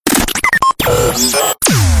Listening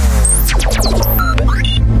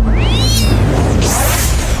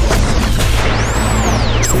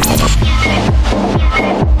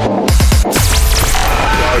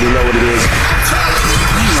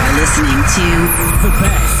to the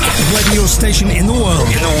best radio station in the world.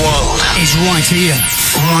 Is right here,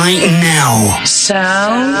 right now.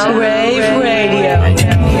 Sound Wave Radio.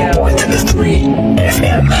 91.3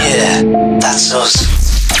 FM. Yeah, that's us.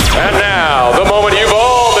 And now, the moment you've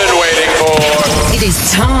all been waiting for. It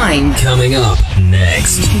is time. Coming up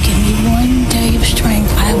next. If you give me one day of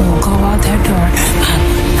strength, I will go out that door. I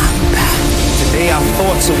will not look back. Today our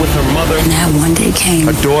thoughts are with her mother. And that one day came.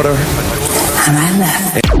 Her daughter. And I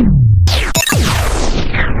left.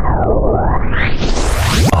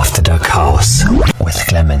 AfterDark House with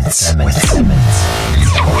kLEMENZ.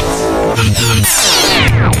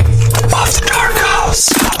 AfterDark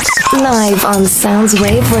House. Live on Sounds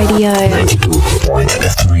Wave Radio.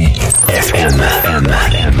 92.3 FM.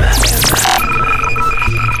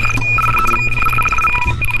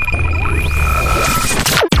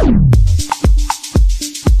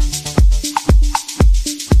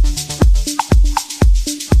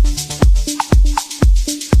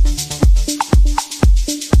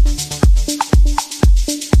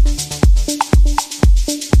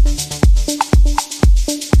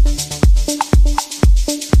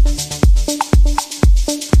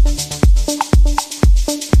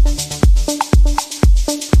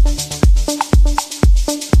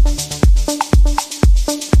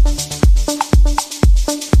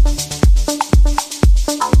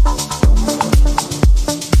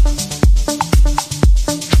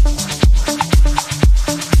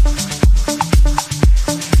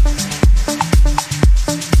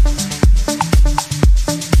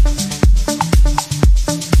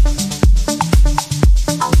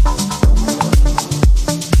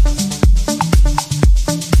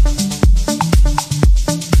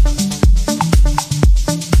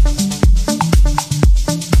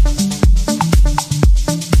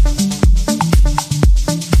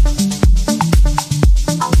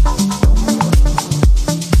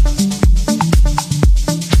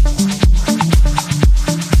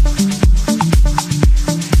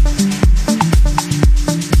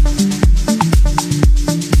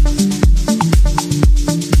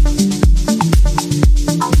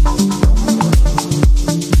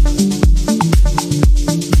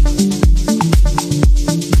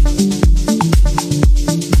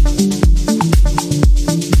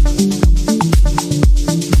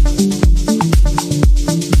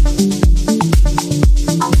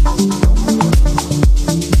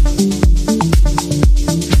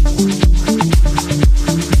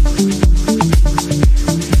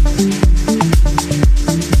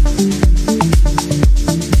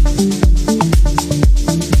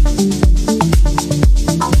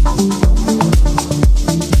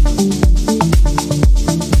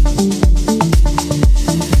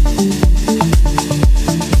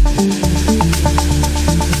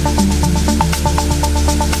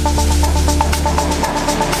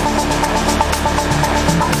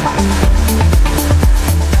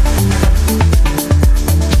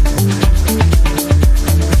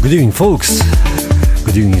 Good evening, folks.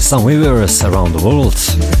 Good evening, some viewers around the world.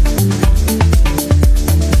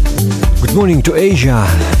 Good morning to Asia.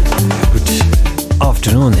 Good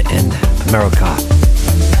afternoon in America.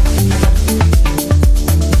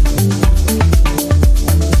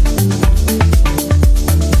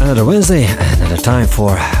 Another Wednesday, another time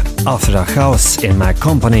for AfterDark House in my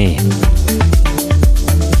company.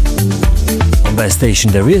 On that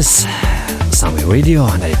station there is Sunway Radio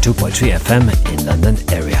 92.3 FM in London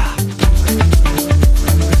area.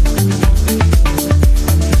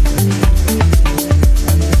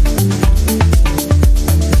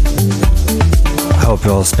 I hope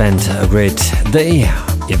you all spent a great day,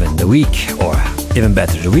 even the week, or even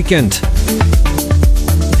better the weekend.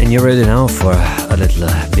 And you're ready now for a little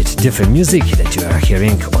bit different music that you are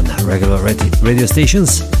hearing on regular radio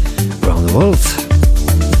stations around the world.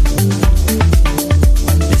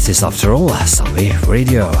 This is, after all, Sunway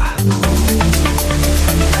Radio.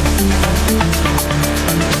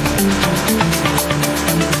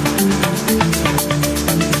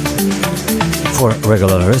 For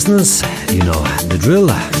regular listeners, you know the drill.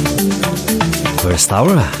 First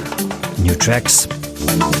hour, new tracks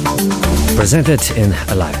presented in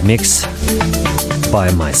a live mix by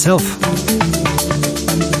myself.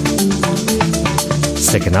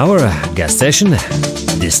 Second hour, guest session,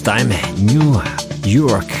 this time New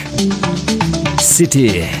York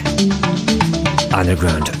City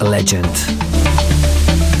underground legend,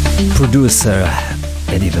 producer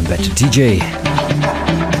and even better DJ,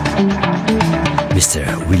 Mr.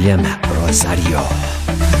 William ROSARIO.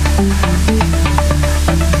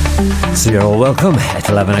 So you're all welcome at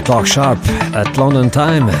 11 o'clock sharp at London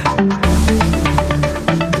time,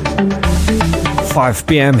 5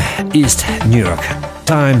 p.m. East New York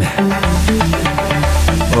time,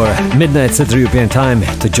 or midnight Central European time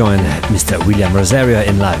to join Mr. William ROSARIO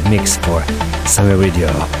in live mix for Summer Radio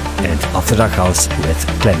and AfterDark House with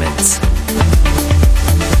kLEMENZ.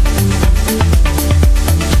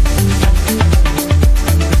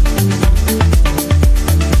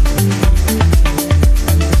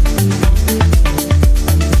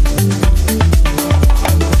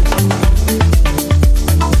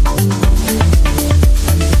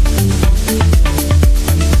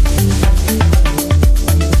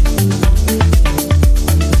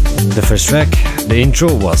 The first track, the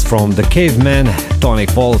intro, was from the Cavemen,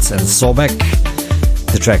 Tonic Waltz and Sobek.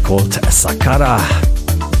 The track called Sakara,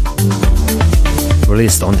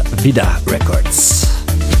 released on Vida Records.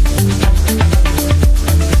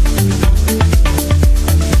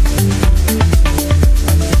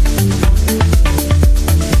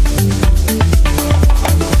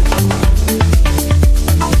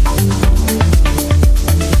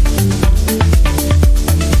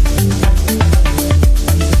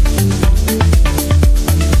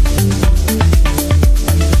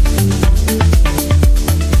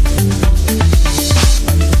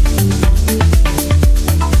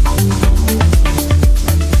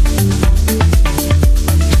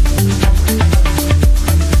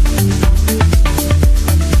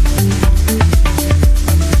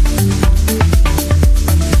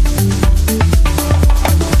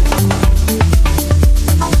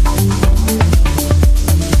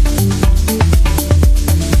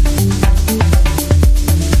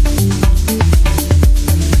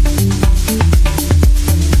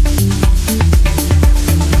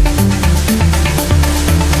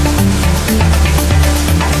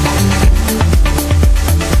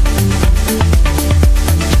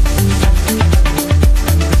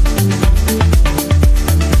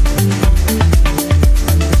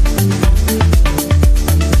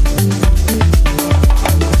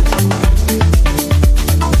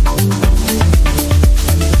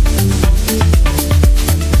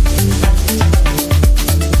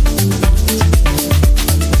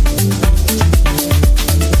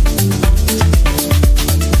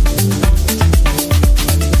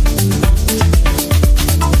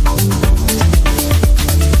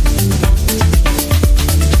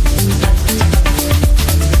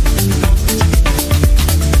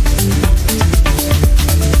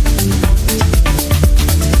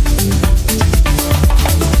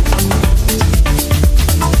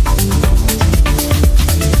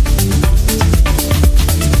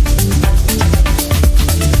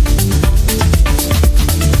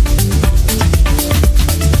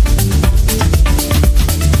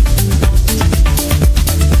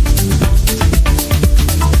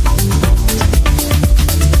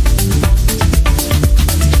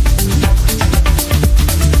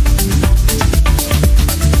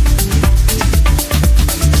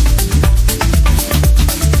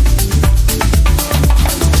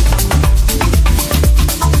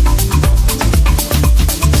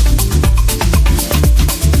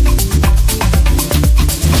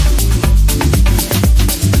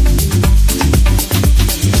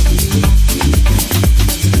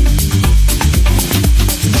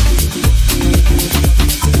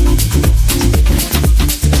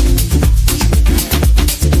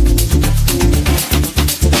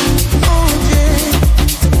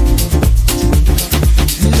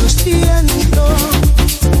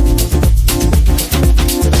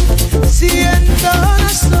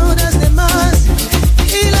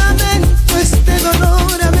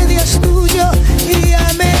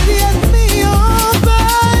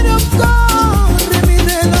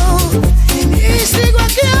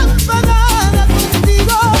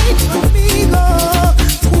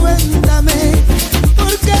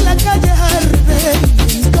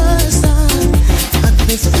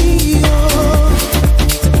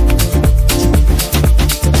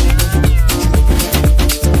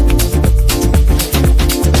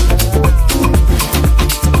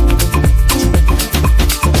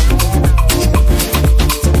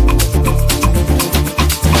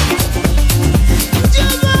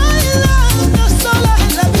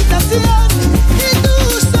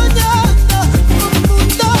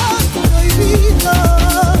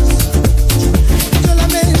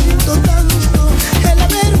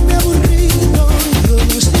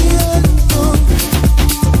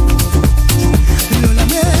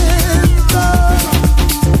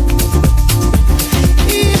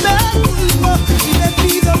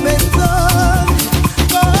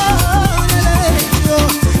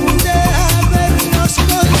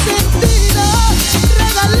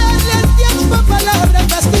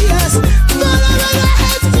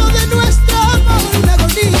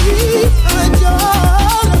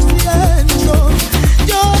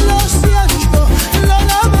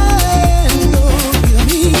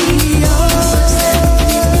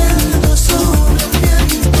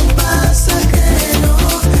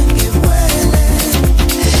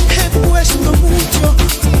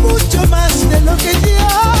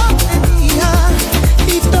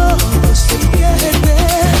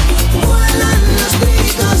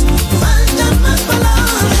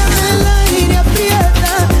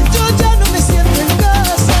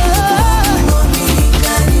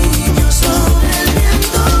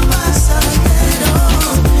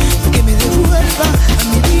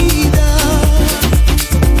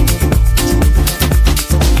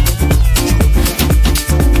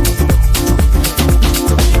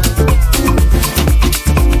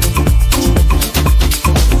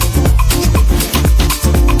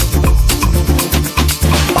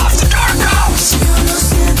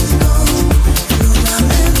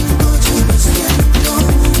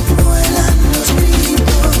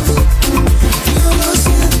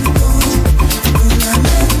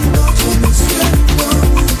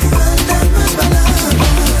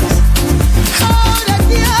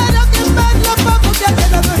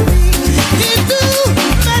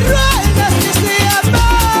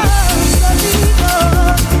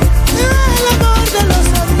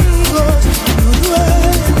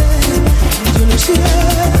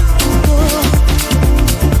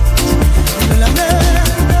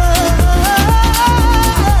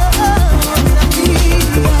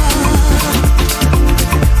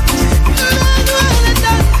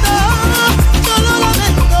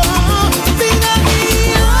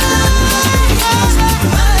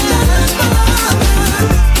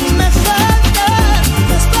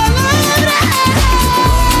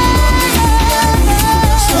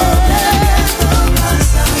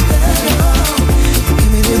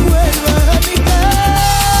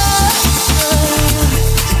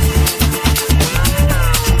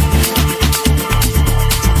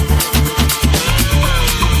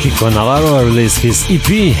 when Navarro released his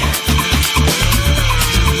EP.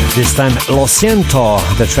 This time Lo Siento,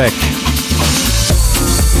 the track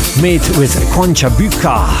made with Concha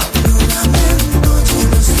Buca.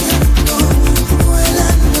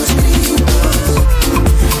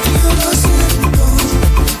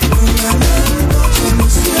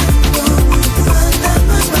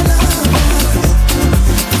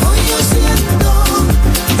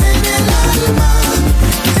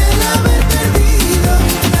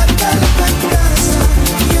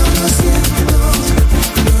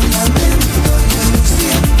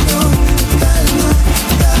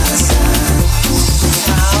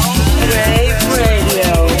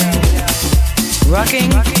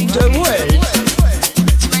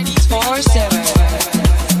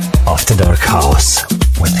 AfterDark House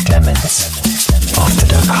with kLEMENZ.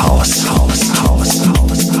 AfterDark House.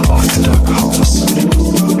 AfterDark House.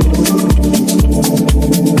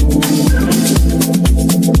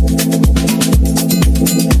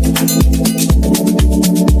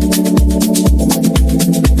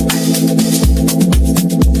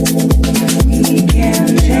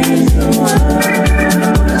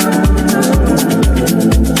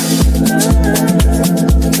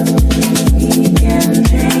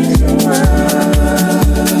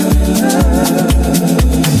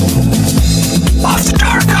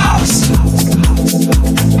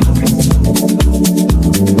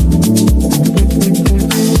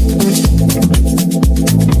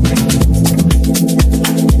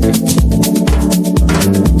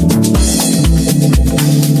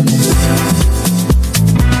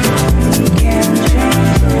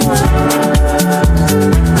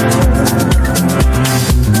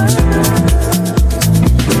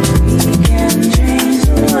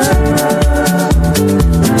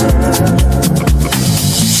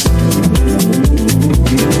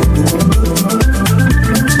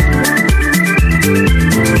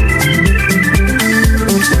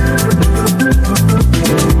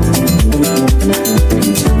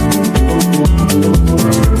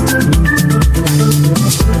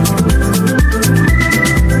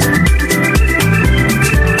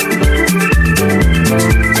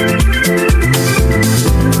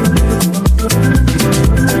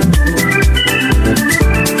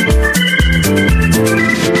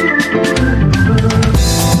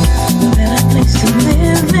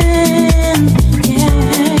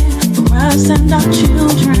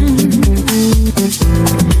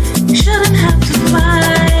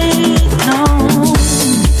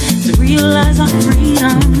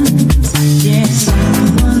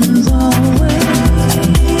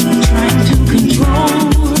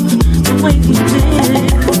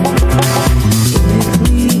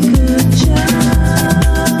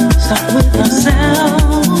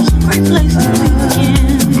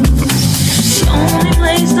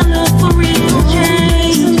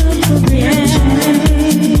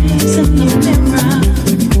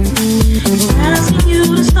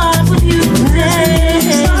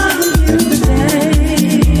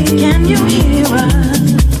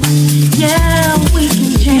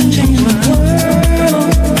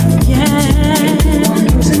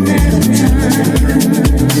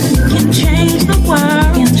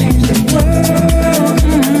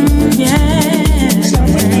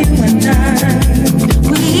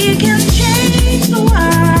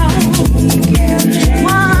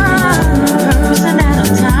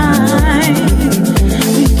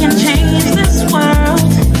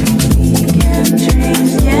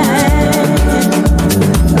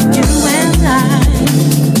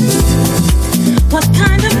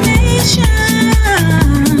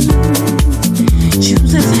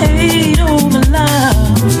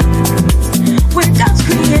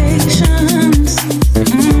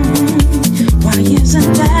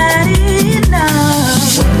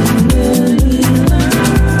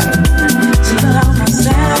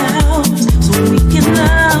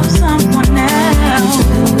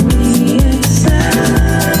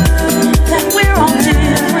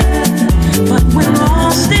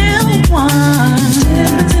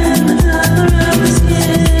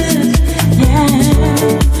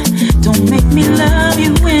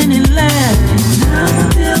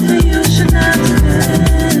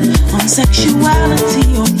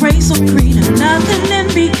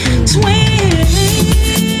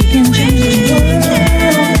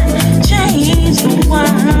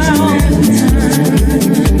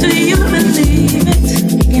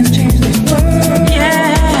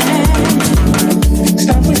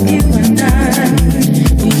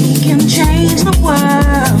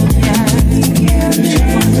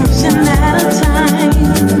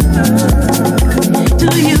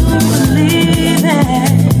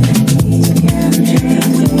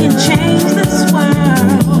 Change this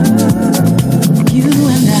world.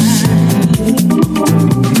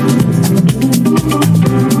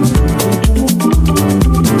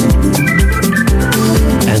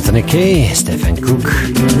 Stephen Cook.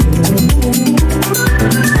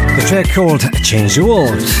 The track called Change the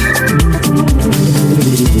World.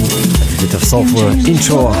 A bit of soulful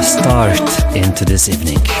intro start into this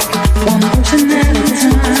evening. One person at a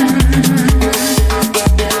time.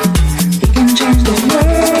 We can change the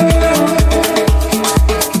world.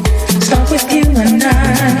 Start with you and I.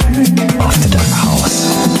 AfterDark House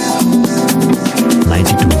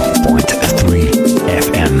 92.3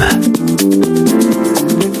 FM.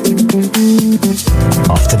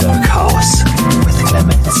 AfterDark House with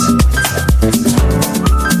kLEMENZ.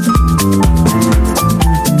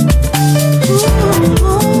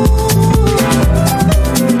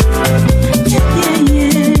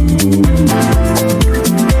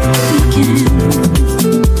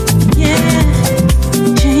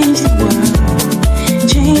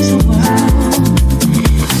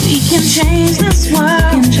 Change this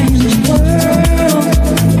world, change the world.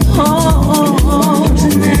 Oh,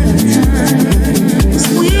 another time. 'Cause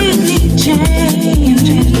we need change,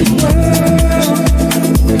 change the world.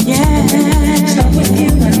 Yeah, start with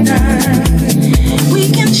you and I. We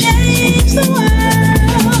can change the world.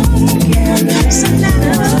 Yeah, so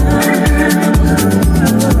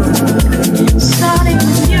starting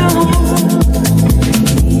with you,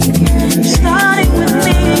 starting with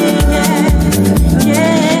me. Yeah,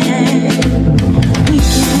 yeah.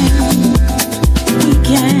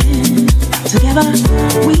 Together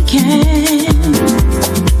we can.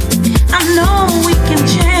 I know we can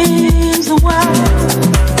change the world.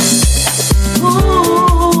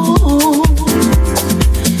 Ooh,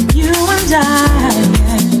 you and I,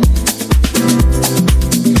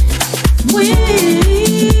 we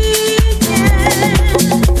can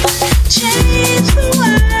change the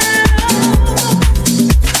world.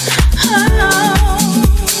 Oh,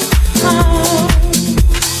 oh,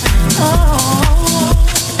 oh.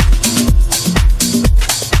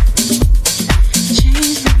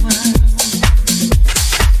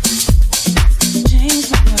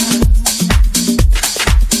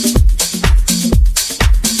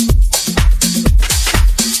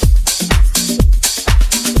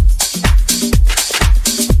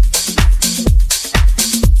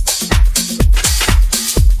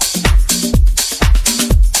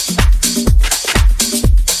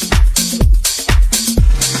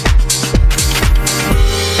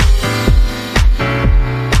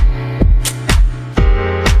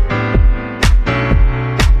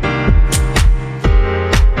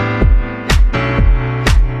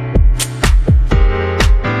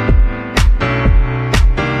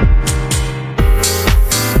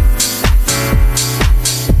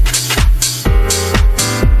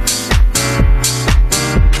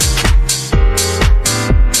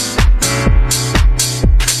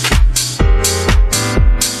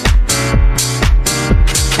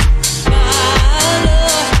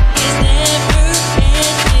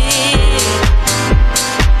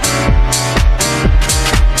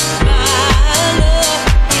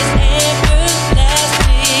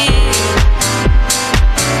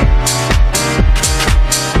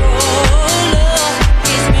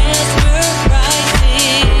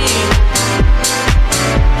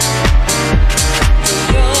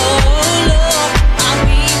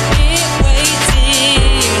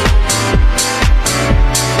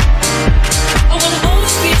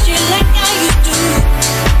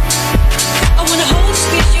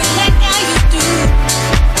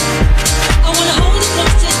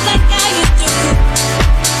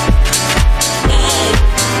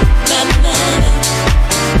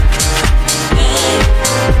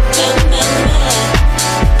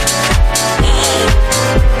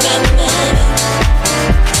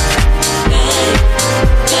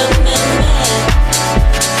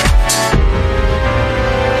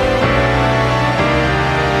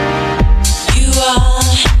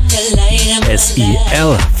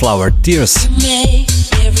 SEL Flower Tears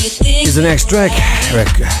is the next track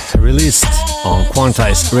released on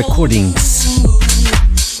Quantize Recordings.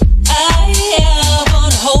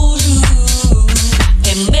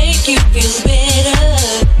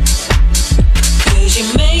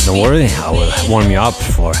 Don't worry, I will warm you up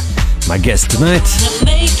for my guest tonight.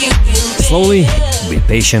 Slowly, be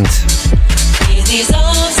patient.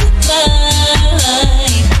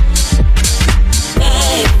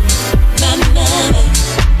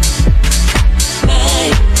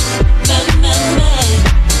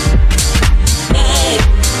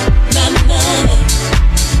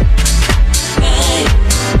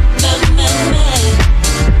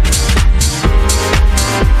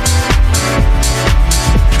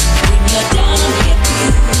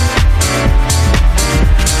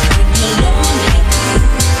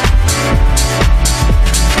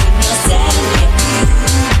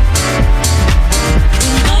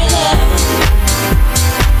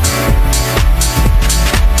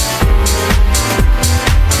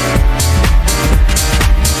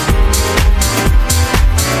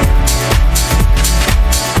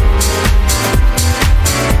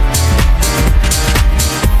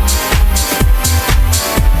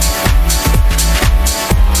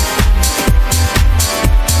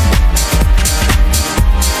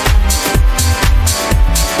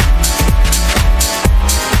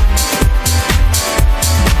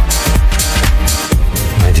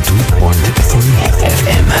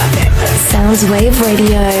 Soundswave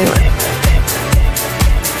Radio.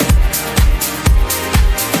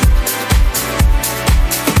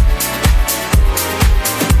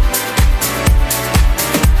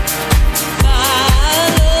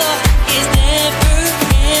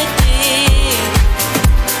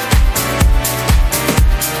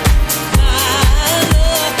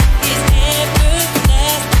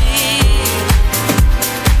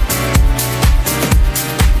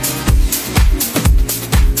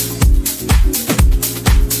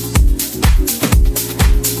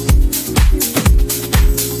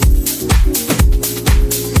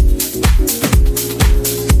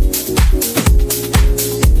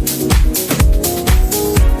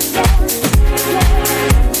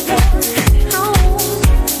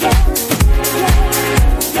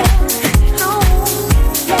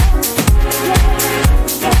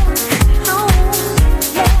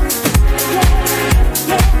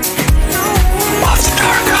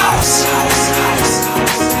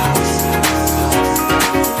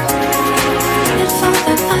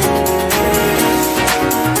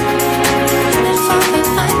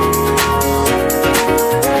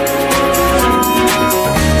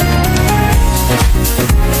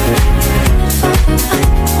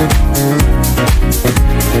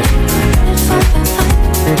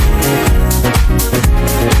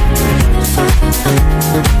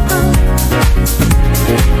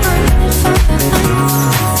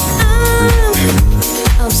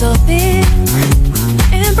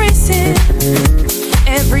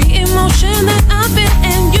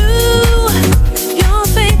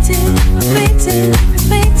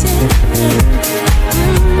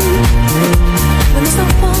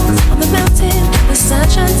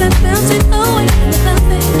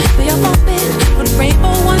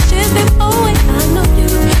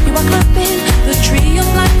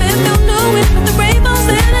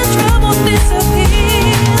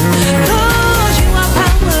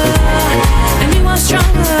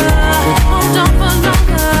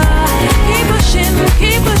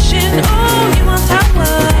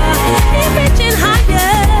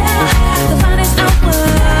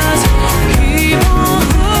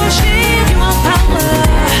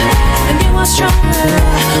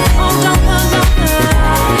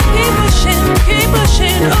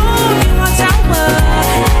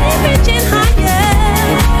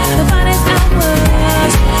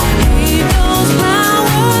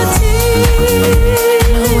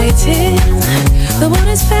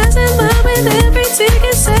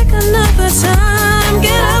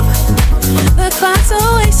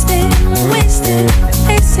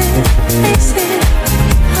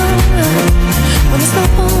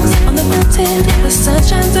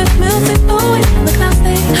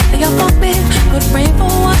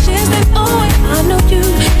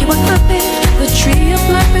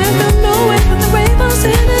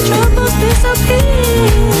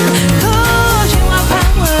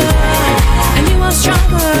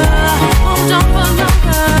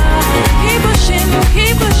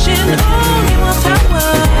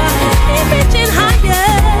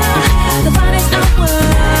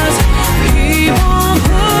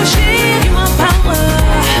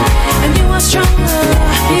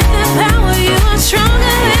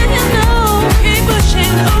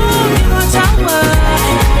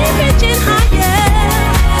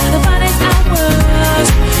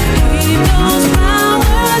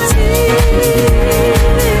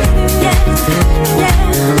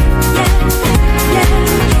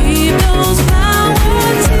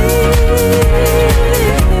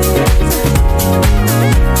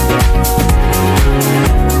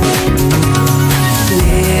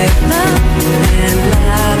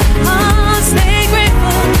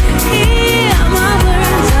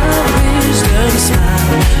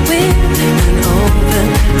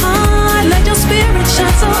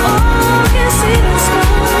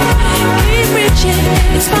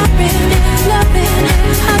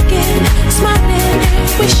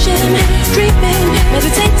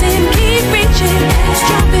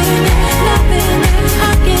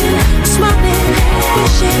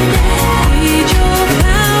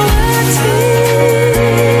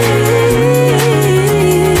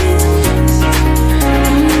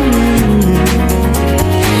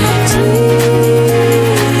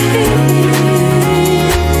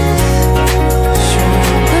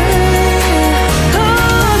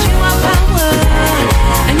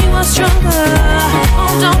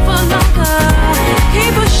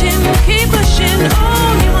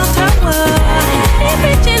 Oh, you want power, keep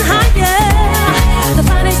reaching higher. The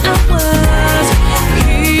body's outward.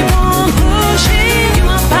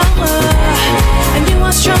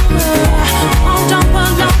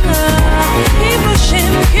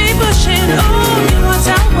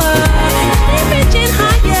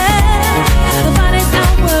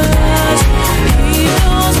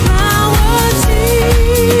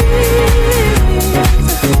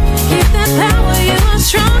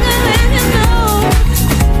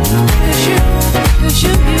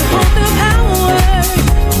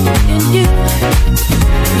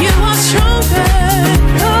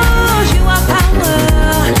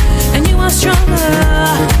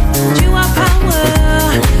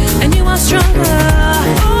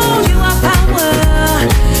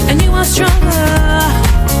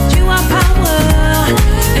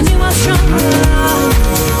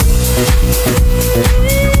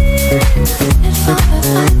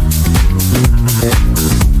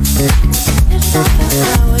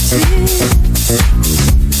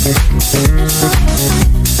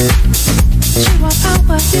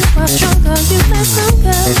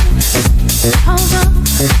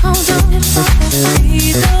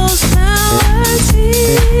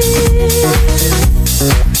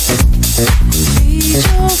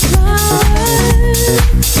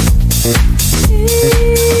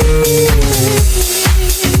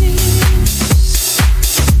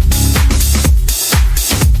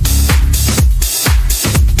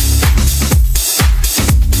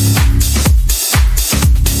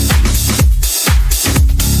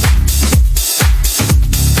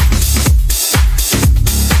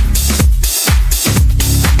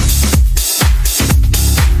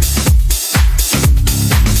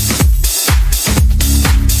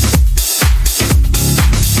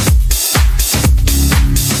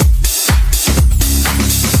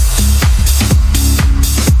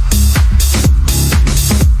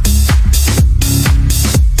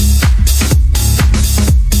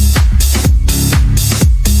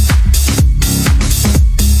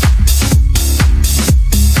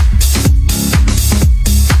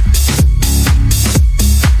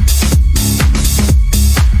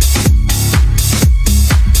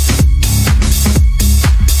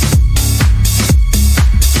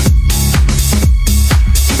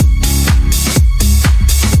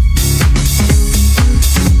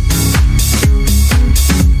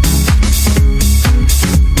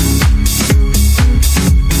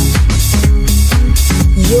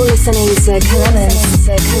 listening to kLEMENZ,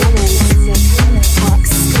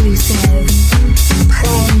 exclusive,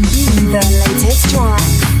 playing you the latest track.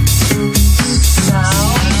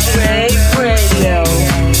 Soundwave Radio,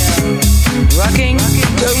 rocking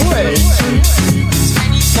the world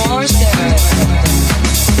 24/7.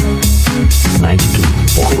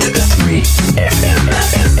 92.3 FM.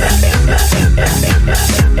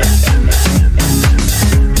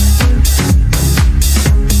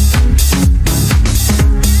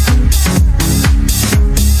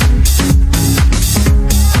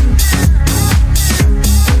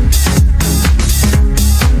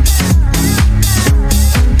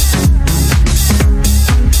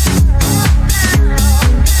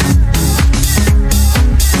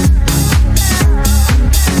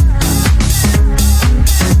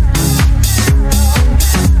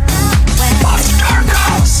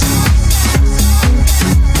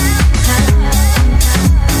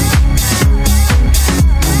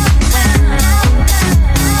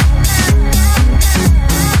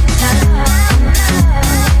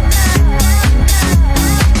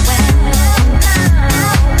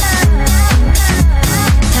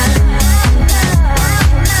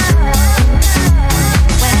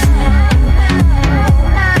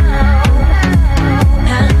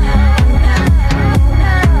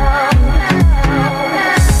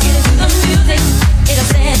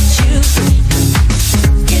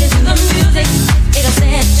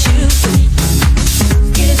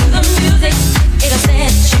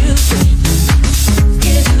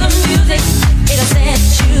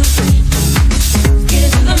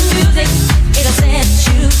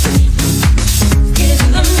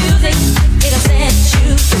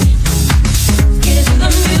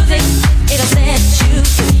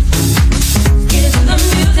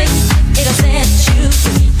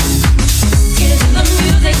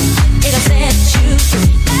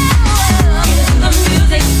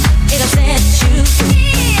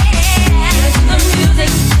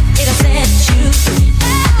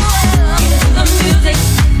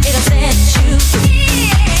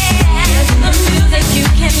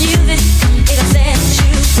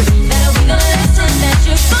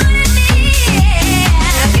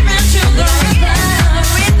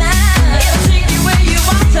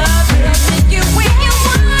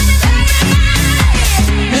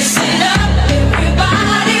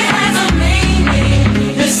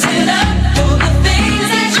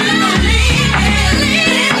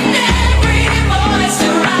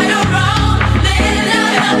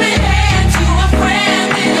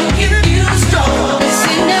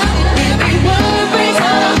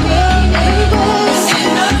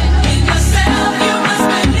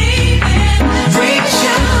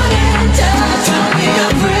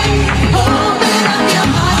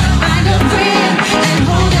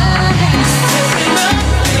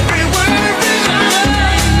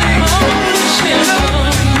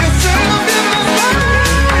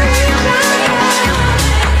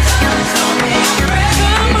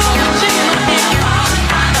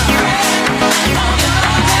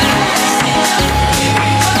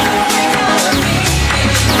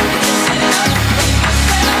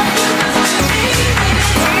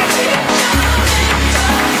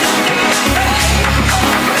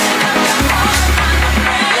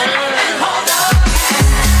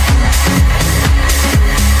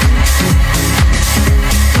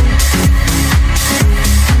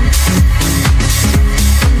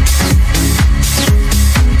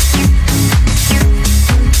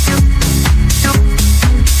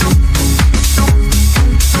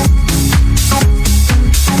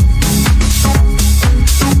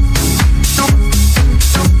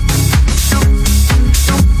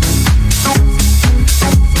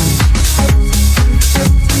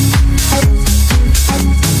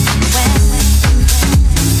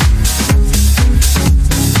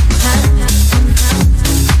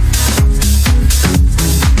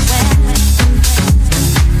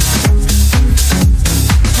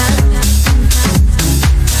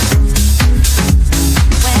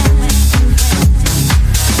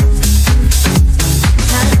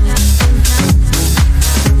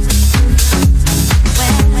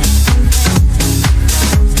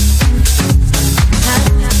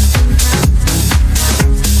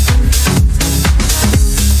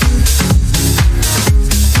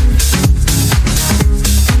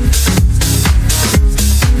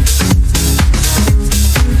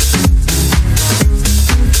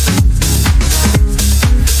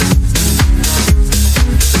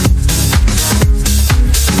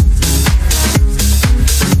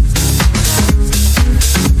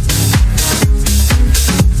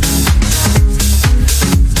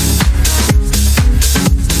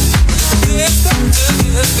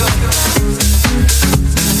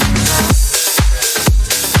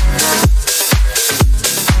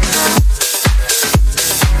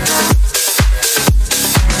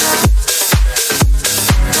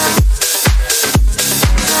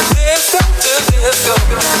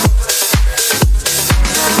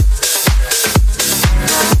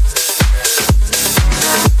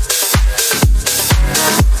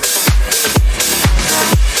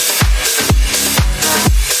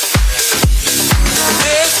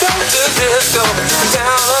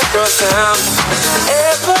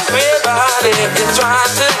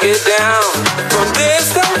 get down. From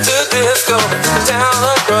disco to disco, town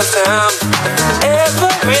across town.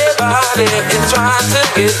 Everybody is trying to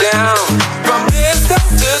get down. From disco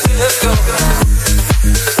to disco.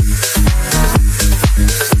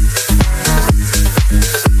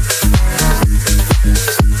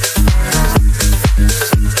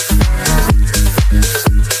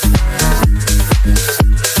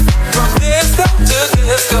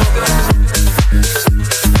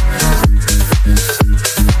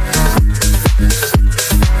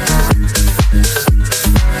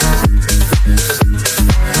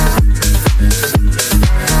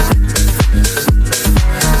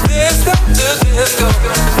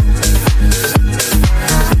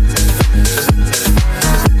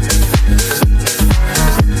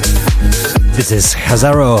 This is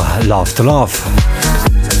Hazaro, Love to Love,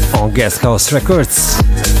 on Guest House Records.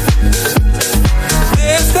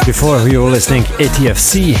 Before you were listening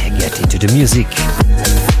ATFC, Get Into the Music.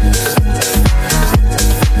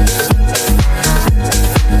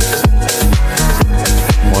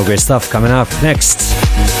 More great stuff coming up next.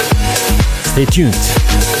 Stay tuned.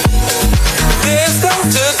 Disco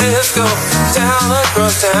to disco, town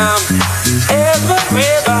across town.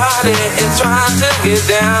 Everybody is trying to get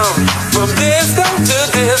down. From disco to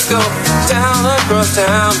disco, town across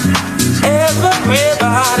town.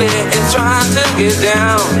 Everybody is trying to get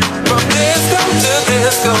down. From disco to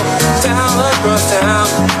disco, town across town.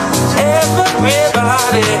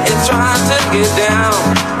 Everybody is trying to get down.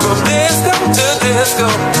 From disco to disco,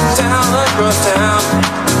 town across town.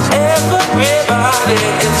 Everybody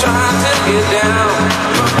is trying to get down.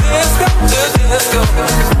 From disco to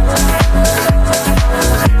disco.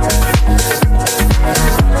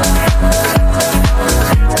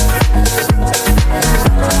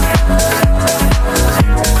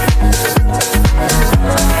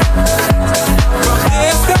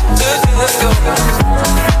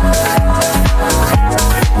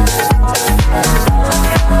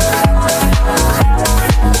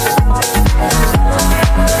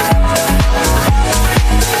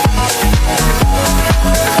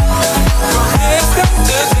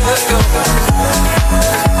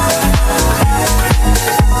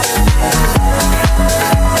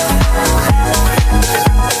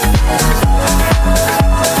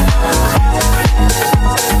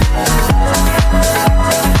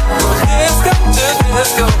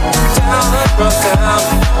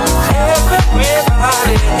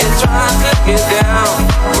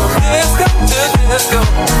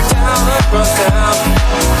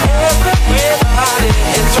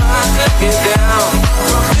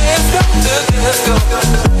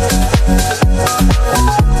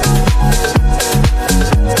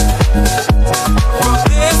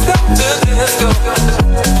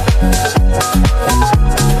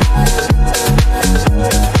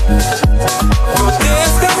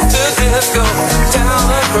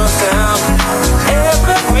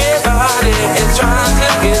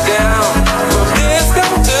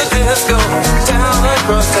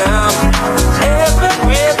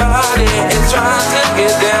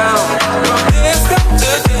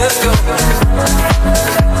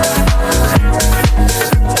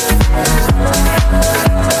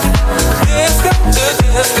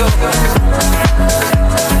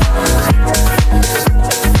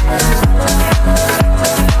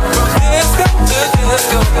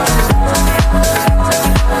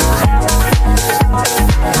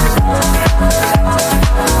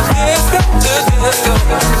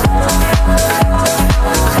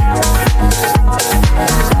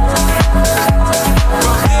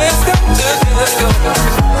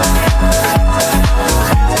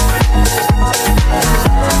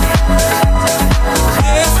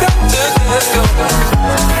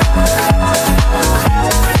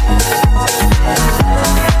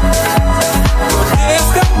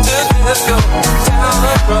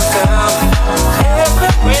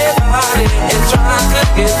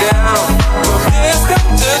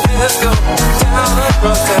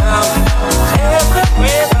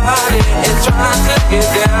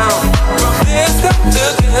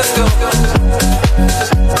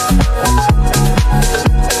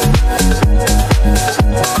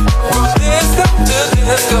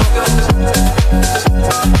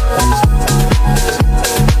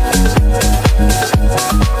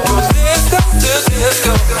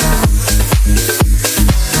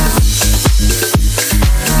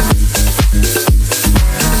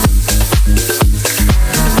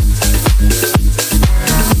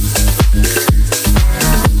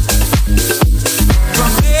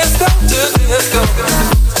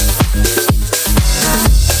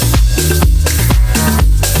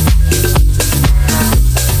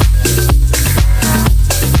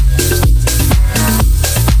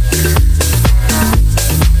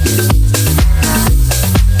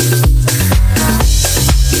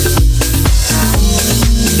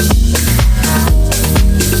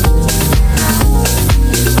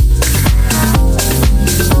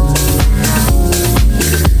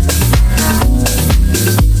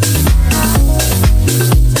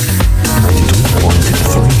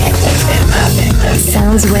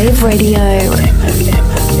 Radio.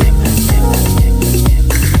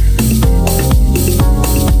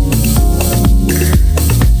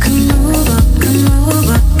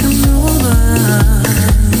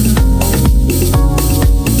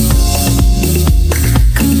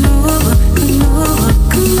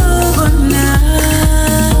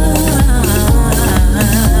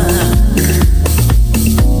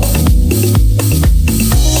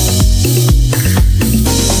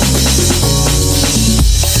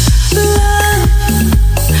 Love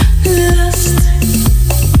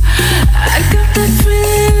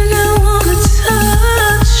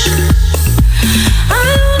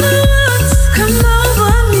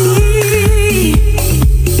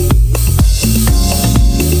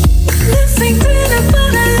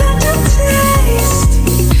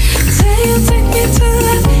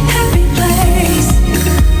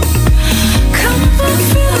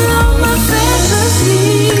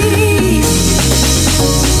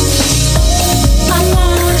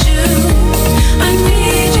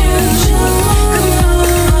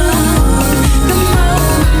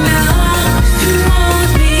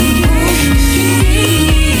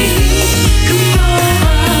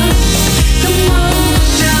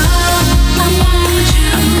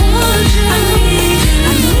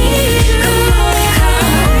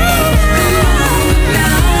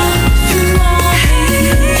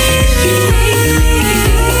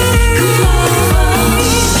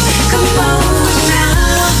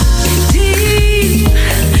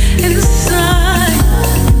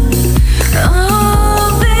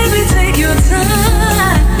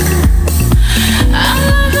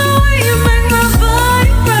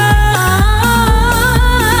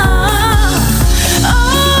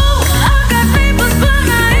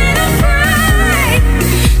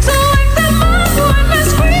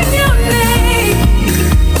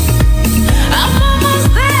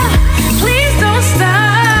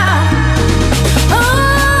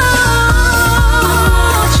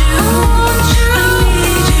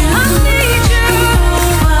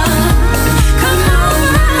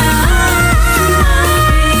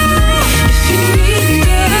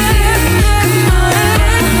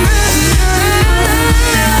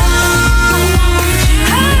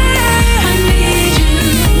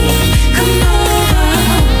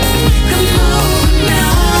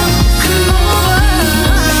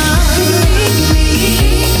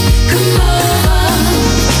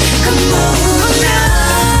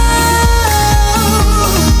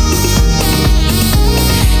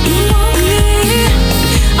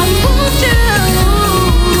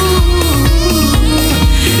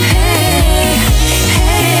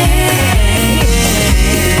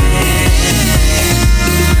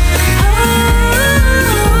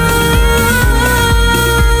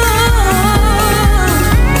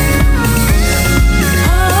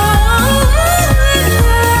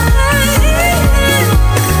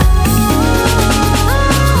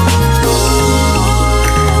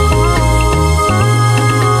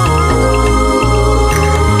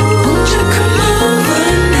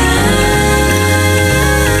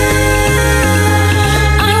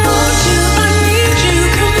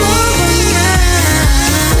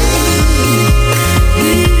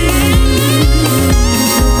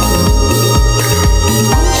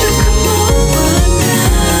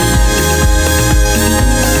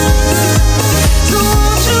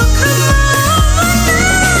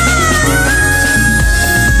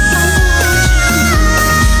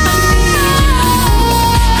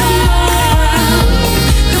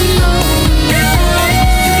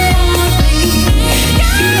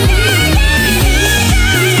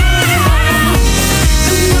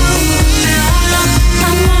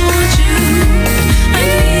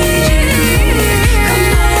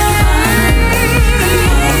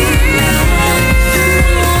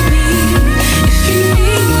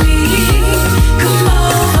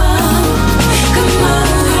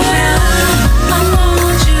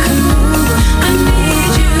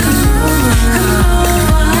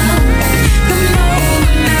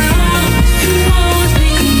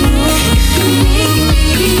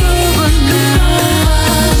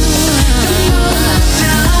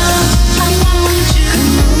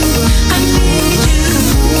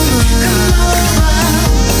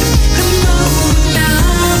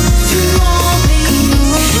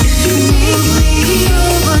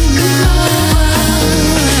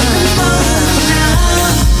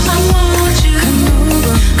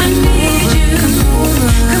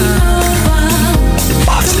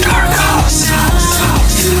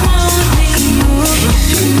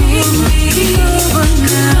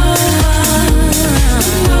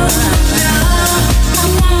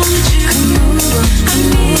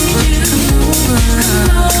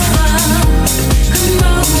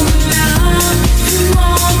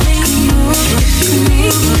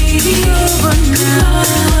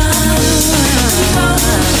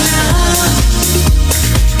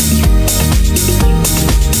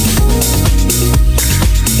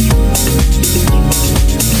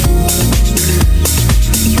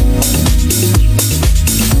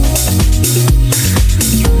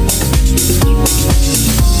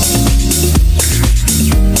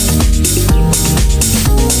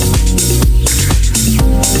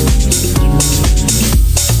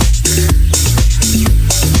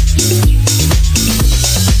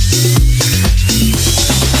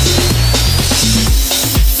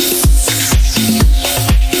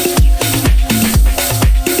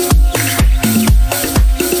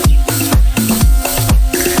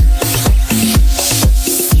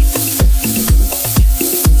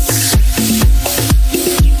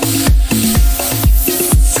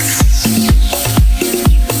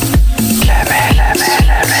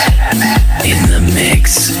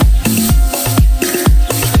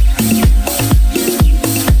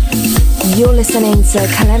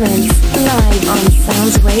producer kLEMENZ, live on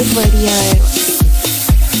Soundwave Radio.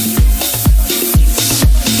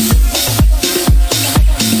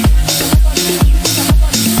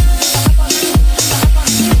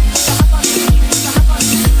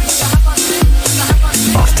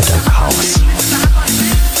 AfterDark House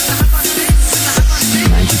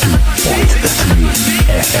 92.3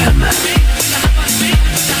 FM.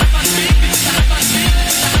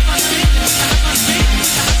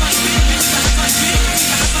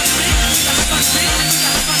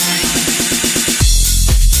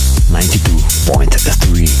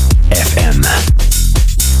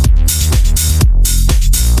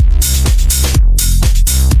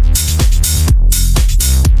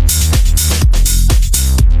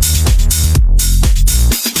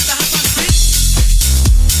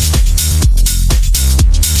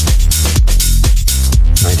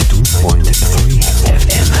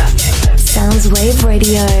 Soundwave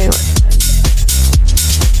Radio.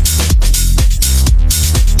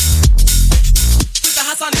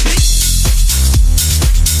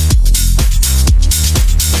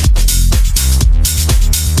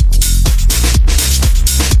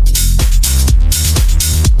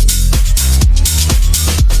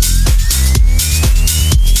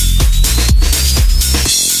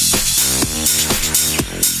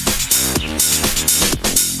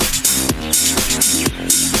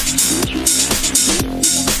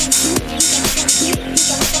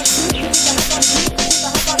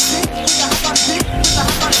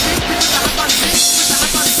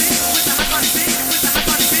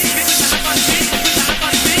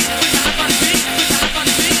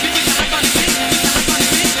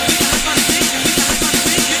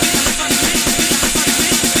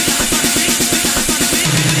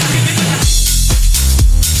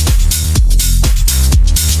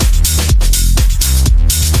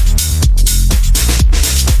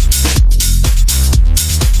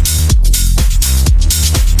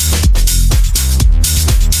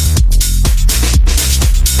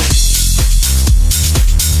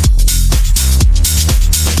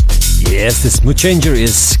 Yes, this mood changer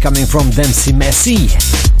is coming from Dempsey Massey.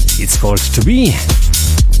 It's called To Be,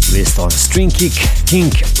 released on String Kick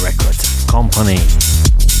King Record Company.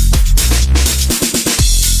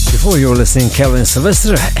 Before you were listening Calvin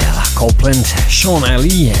Sylvester, Ella Copeland, Sean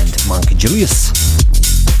Ali and Monkey Julius.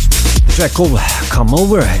 The track called Come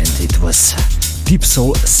Over, and it was Deep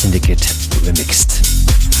Soul Syndicate remixed.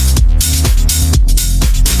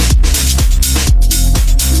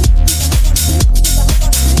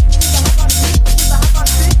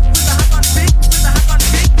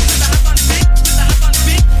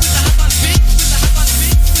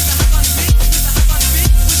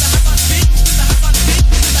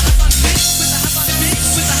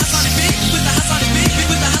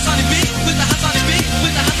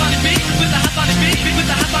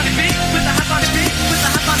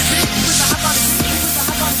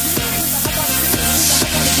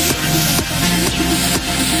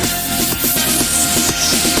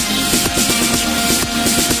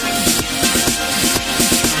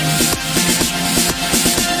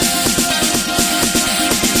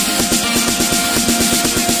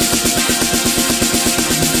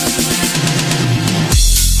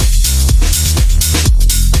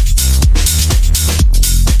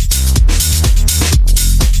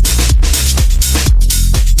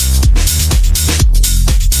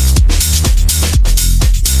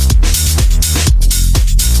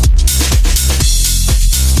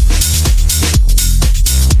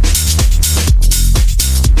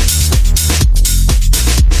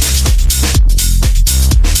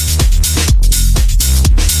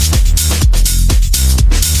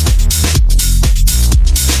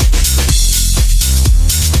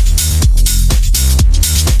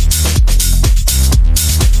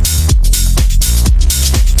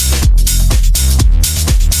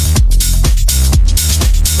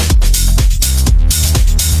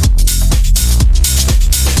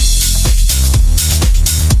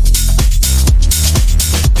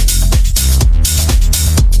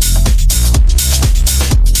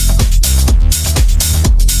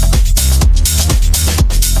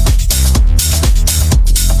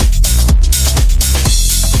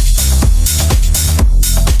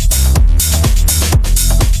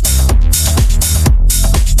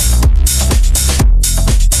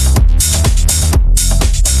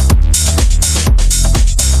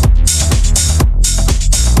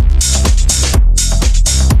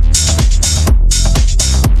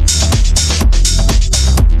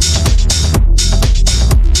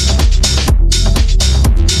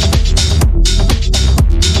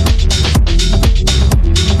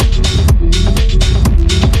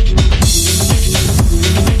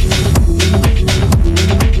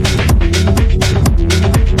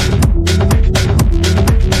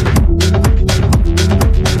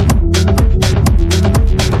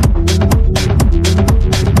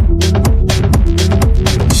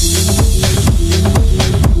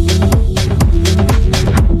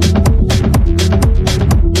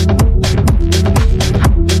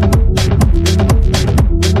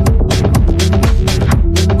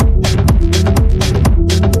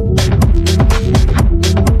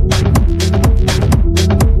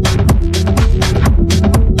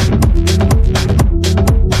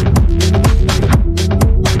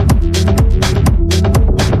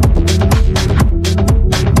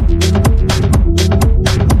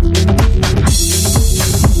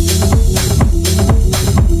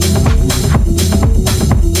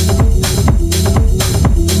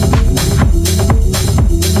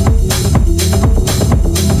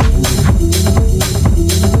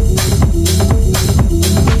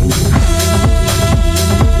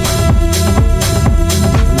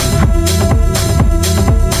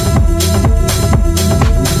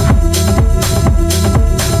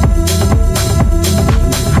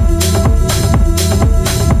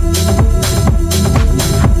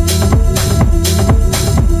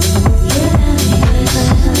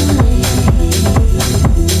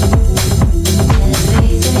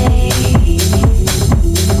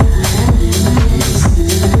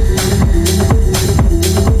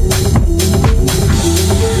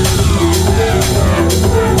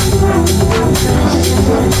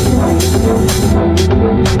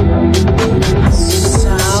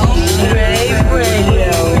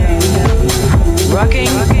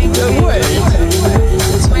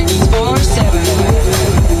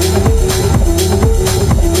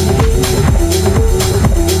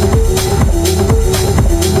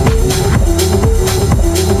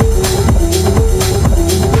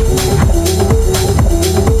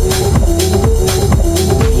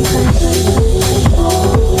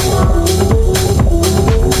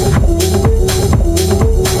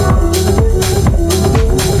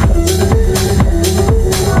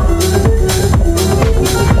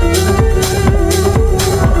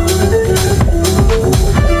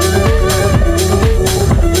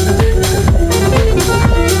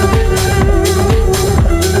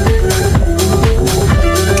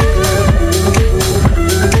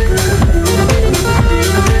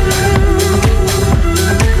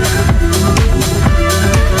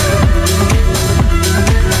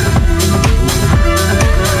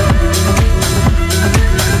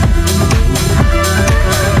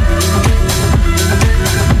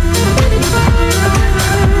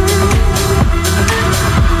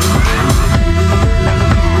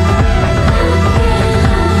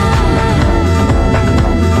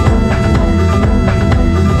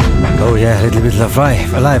 yeah, a little bit of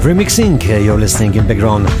live remixing. You're listening in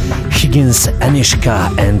background Higgins,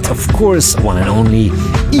 Anishka, and of course, one and only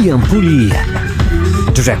Ian Pooley.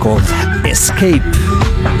 The record Escape,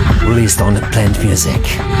 released on Plant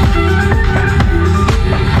Music.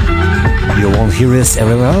 You won't hear us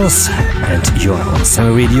everywhere else, and you are on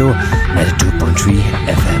Summer Radio at 2.3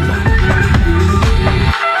 FM.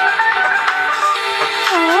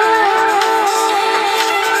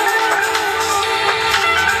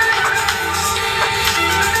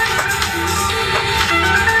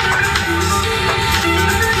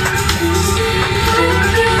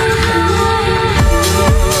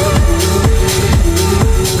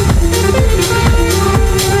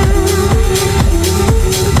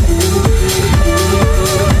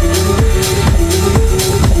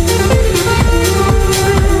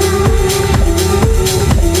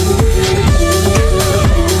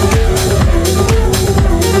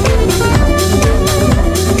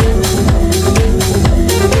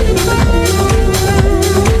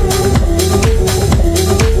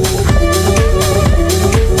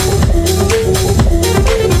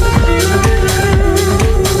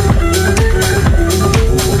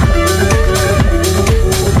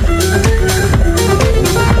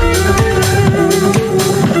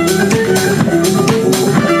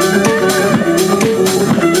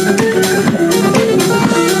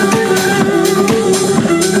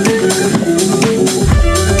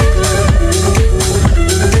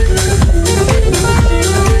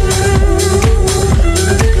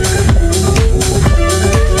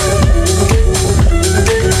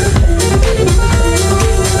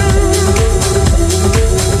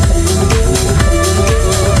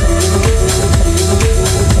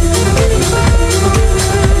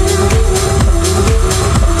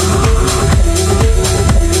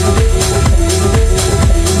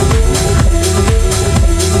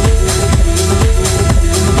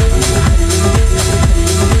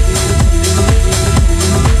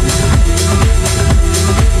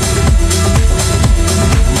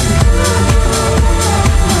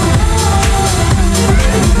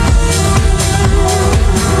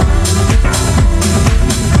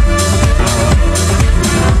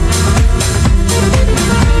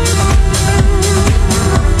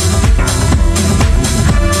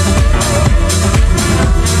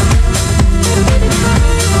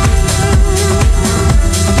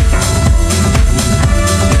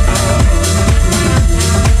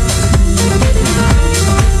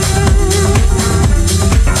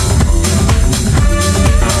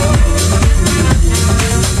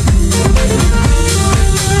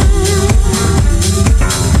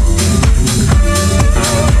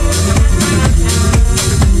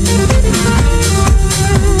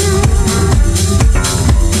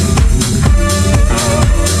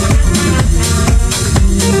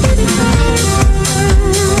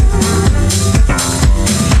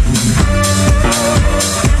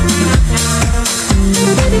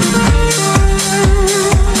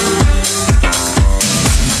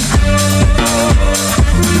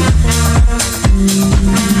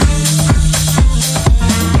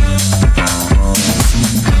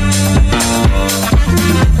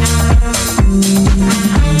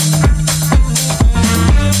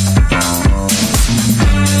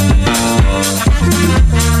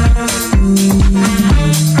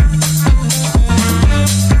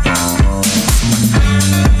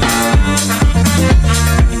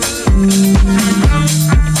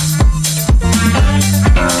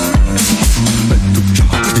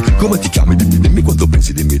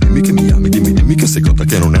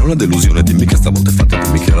 Delusione, dimmi che stavolta è fatta,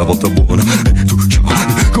 dimmi che è la volta buona. Tu, ciao,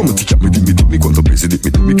 come ti chiami? Dimmi quanto pensi,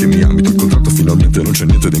 dimmi che mi ami. Tu il contratto finalmente non c'è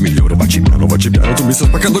niente di migliore. Vacci piano, tu mi stai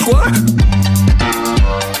spaccando il cuore.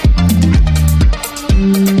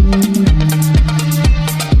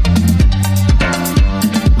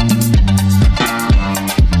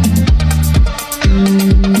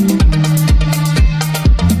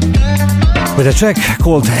 With a track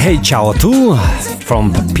called Hey Ciao Tu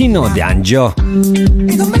from Pino D'Angio,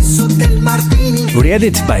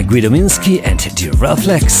 re-edited by Guido Minsky and The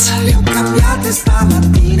Reflex.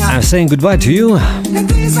 I'm saying goodbye to you,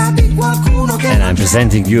 and I'm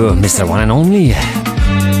presenting you Mr. One and Only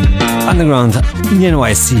Underground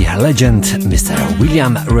NYC legend, Mr.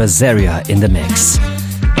 William ROSARIO in the mix.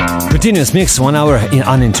 Continuous mix, 1 hour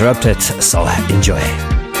uninterrupted, so enjoy.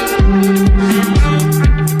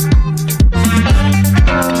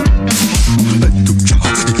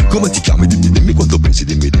 Come ti chiami? Dimmi quanto pensi,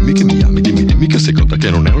 dimmi che mi ami, dimmi che sei conta che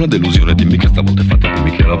non è una delusione, dimmi che stavolta è fatta,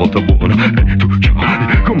 dimmi che è la volta buona. Tu, ciao,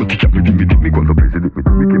 come ti chiami? Dimmi quanto pensi,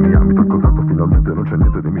 dimmi che mi ami, tu il contratto finalmente non c'è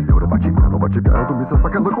niente di migliore. Vacci piano, tu mi stai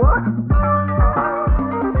spaccando il cuore.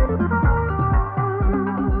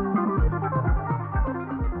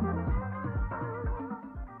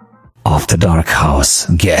 AfterDark House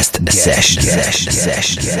guest session.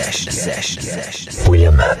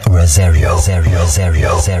 William ROSARIO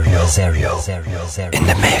in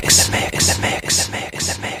the mix.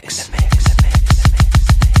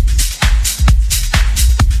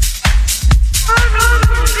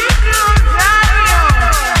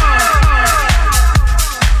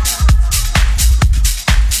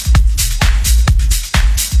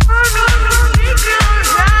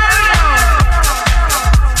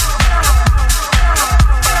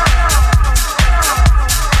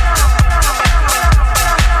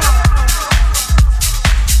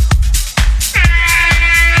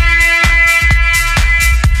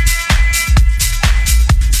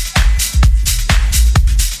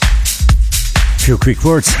 Few quick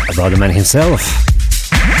words about the man himself.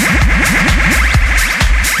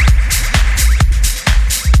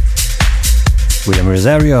 William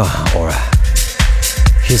ROSARIO, or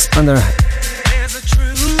his under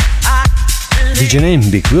DJ name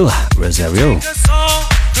Big Will ROSARIO,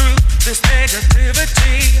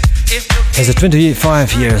 has a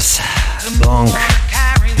 25 years long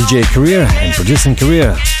DJ career and producing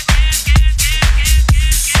career.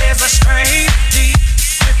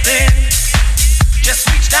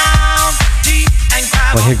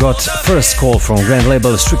 When he got first call from grand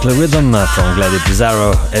label Strictly Rhythm from Glady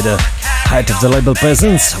Pizarro at the height of the label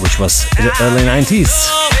presence, which was in the early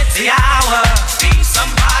 90s.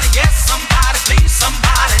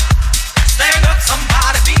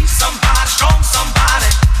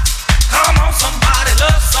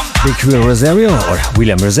 Big Will ROSARIO, or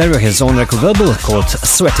William ROSARIO, has his own record label called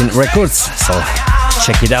Sweatin' Records, so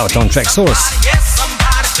check it out on Traxsource.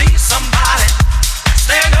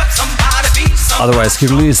 Otherwise, he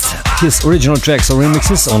released his original tracks or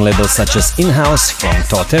remixes on labels such as In-House from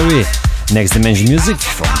Todd Terry, Next Dimension Music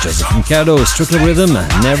from Joseph Mikado, Strictly Rhythm,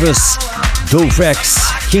 Nervous, Dope Tracks,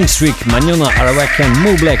 King Streak, Manona, Arawakan,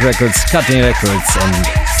 Mo Black Records, Cutting Records, and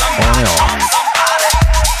on and on.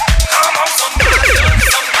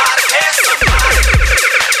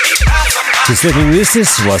 His later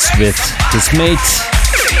releases was with his mate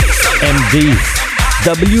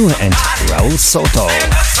MDW and Raul Soto.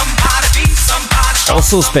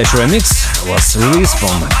 Also, special remix was released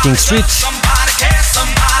from King Street,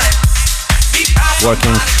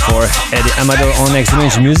 working for Eddie Amador on Next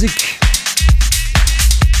Dimension Music.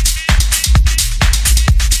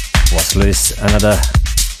 Was released another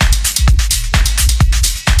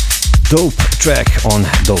dope track on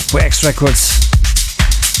Dope Wax Records.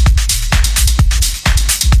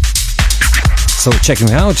 So check him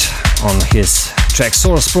out on his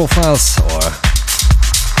Traxsource profiles, or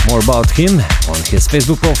more about him on his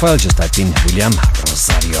Facebook profile. Just type in William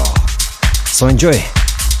ROSARIO. So enjoy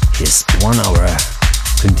his 1 hour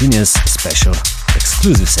continuous special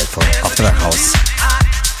exclusive set for AfterDark House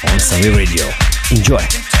on Sunday Radio. Enjoy.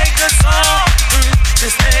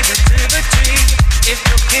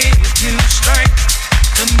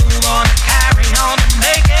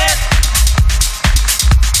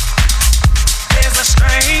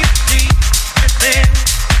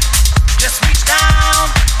 Just reach down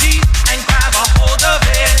deep and grab a hold of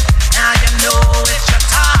it. Now you know it's your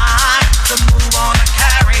time to move on and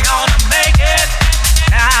carry on and make it.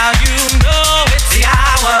 Now you know it's the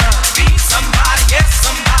hour. Be somebody, yes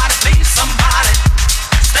somebody, please somebody.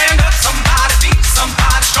 Stand up somebody, be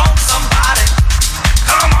somebody, strong somebody.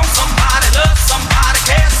 Come on somebody, love somebody,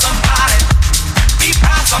 care somebody. Be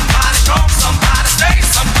proud somebody.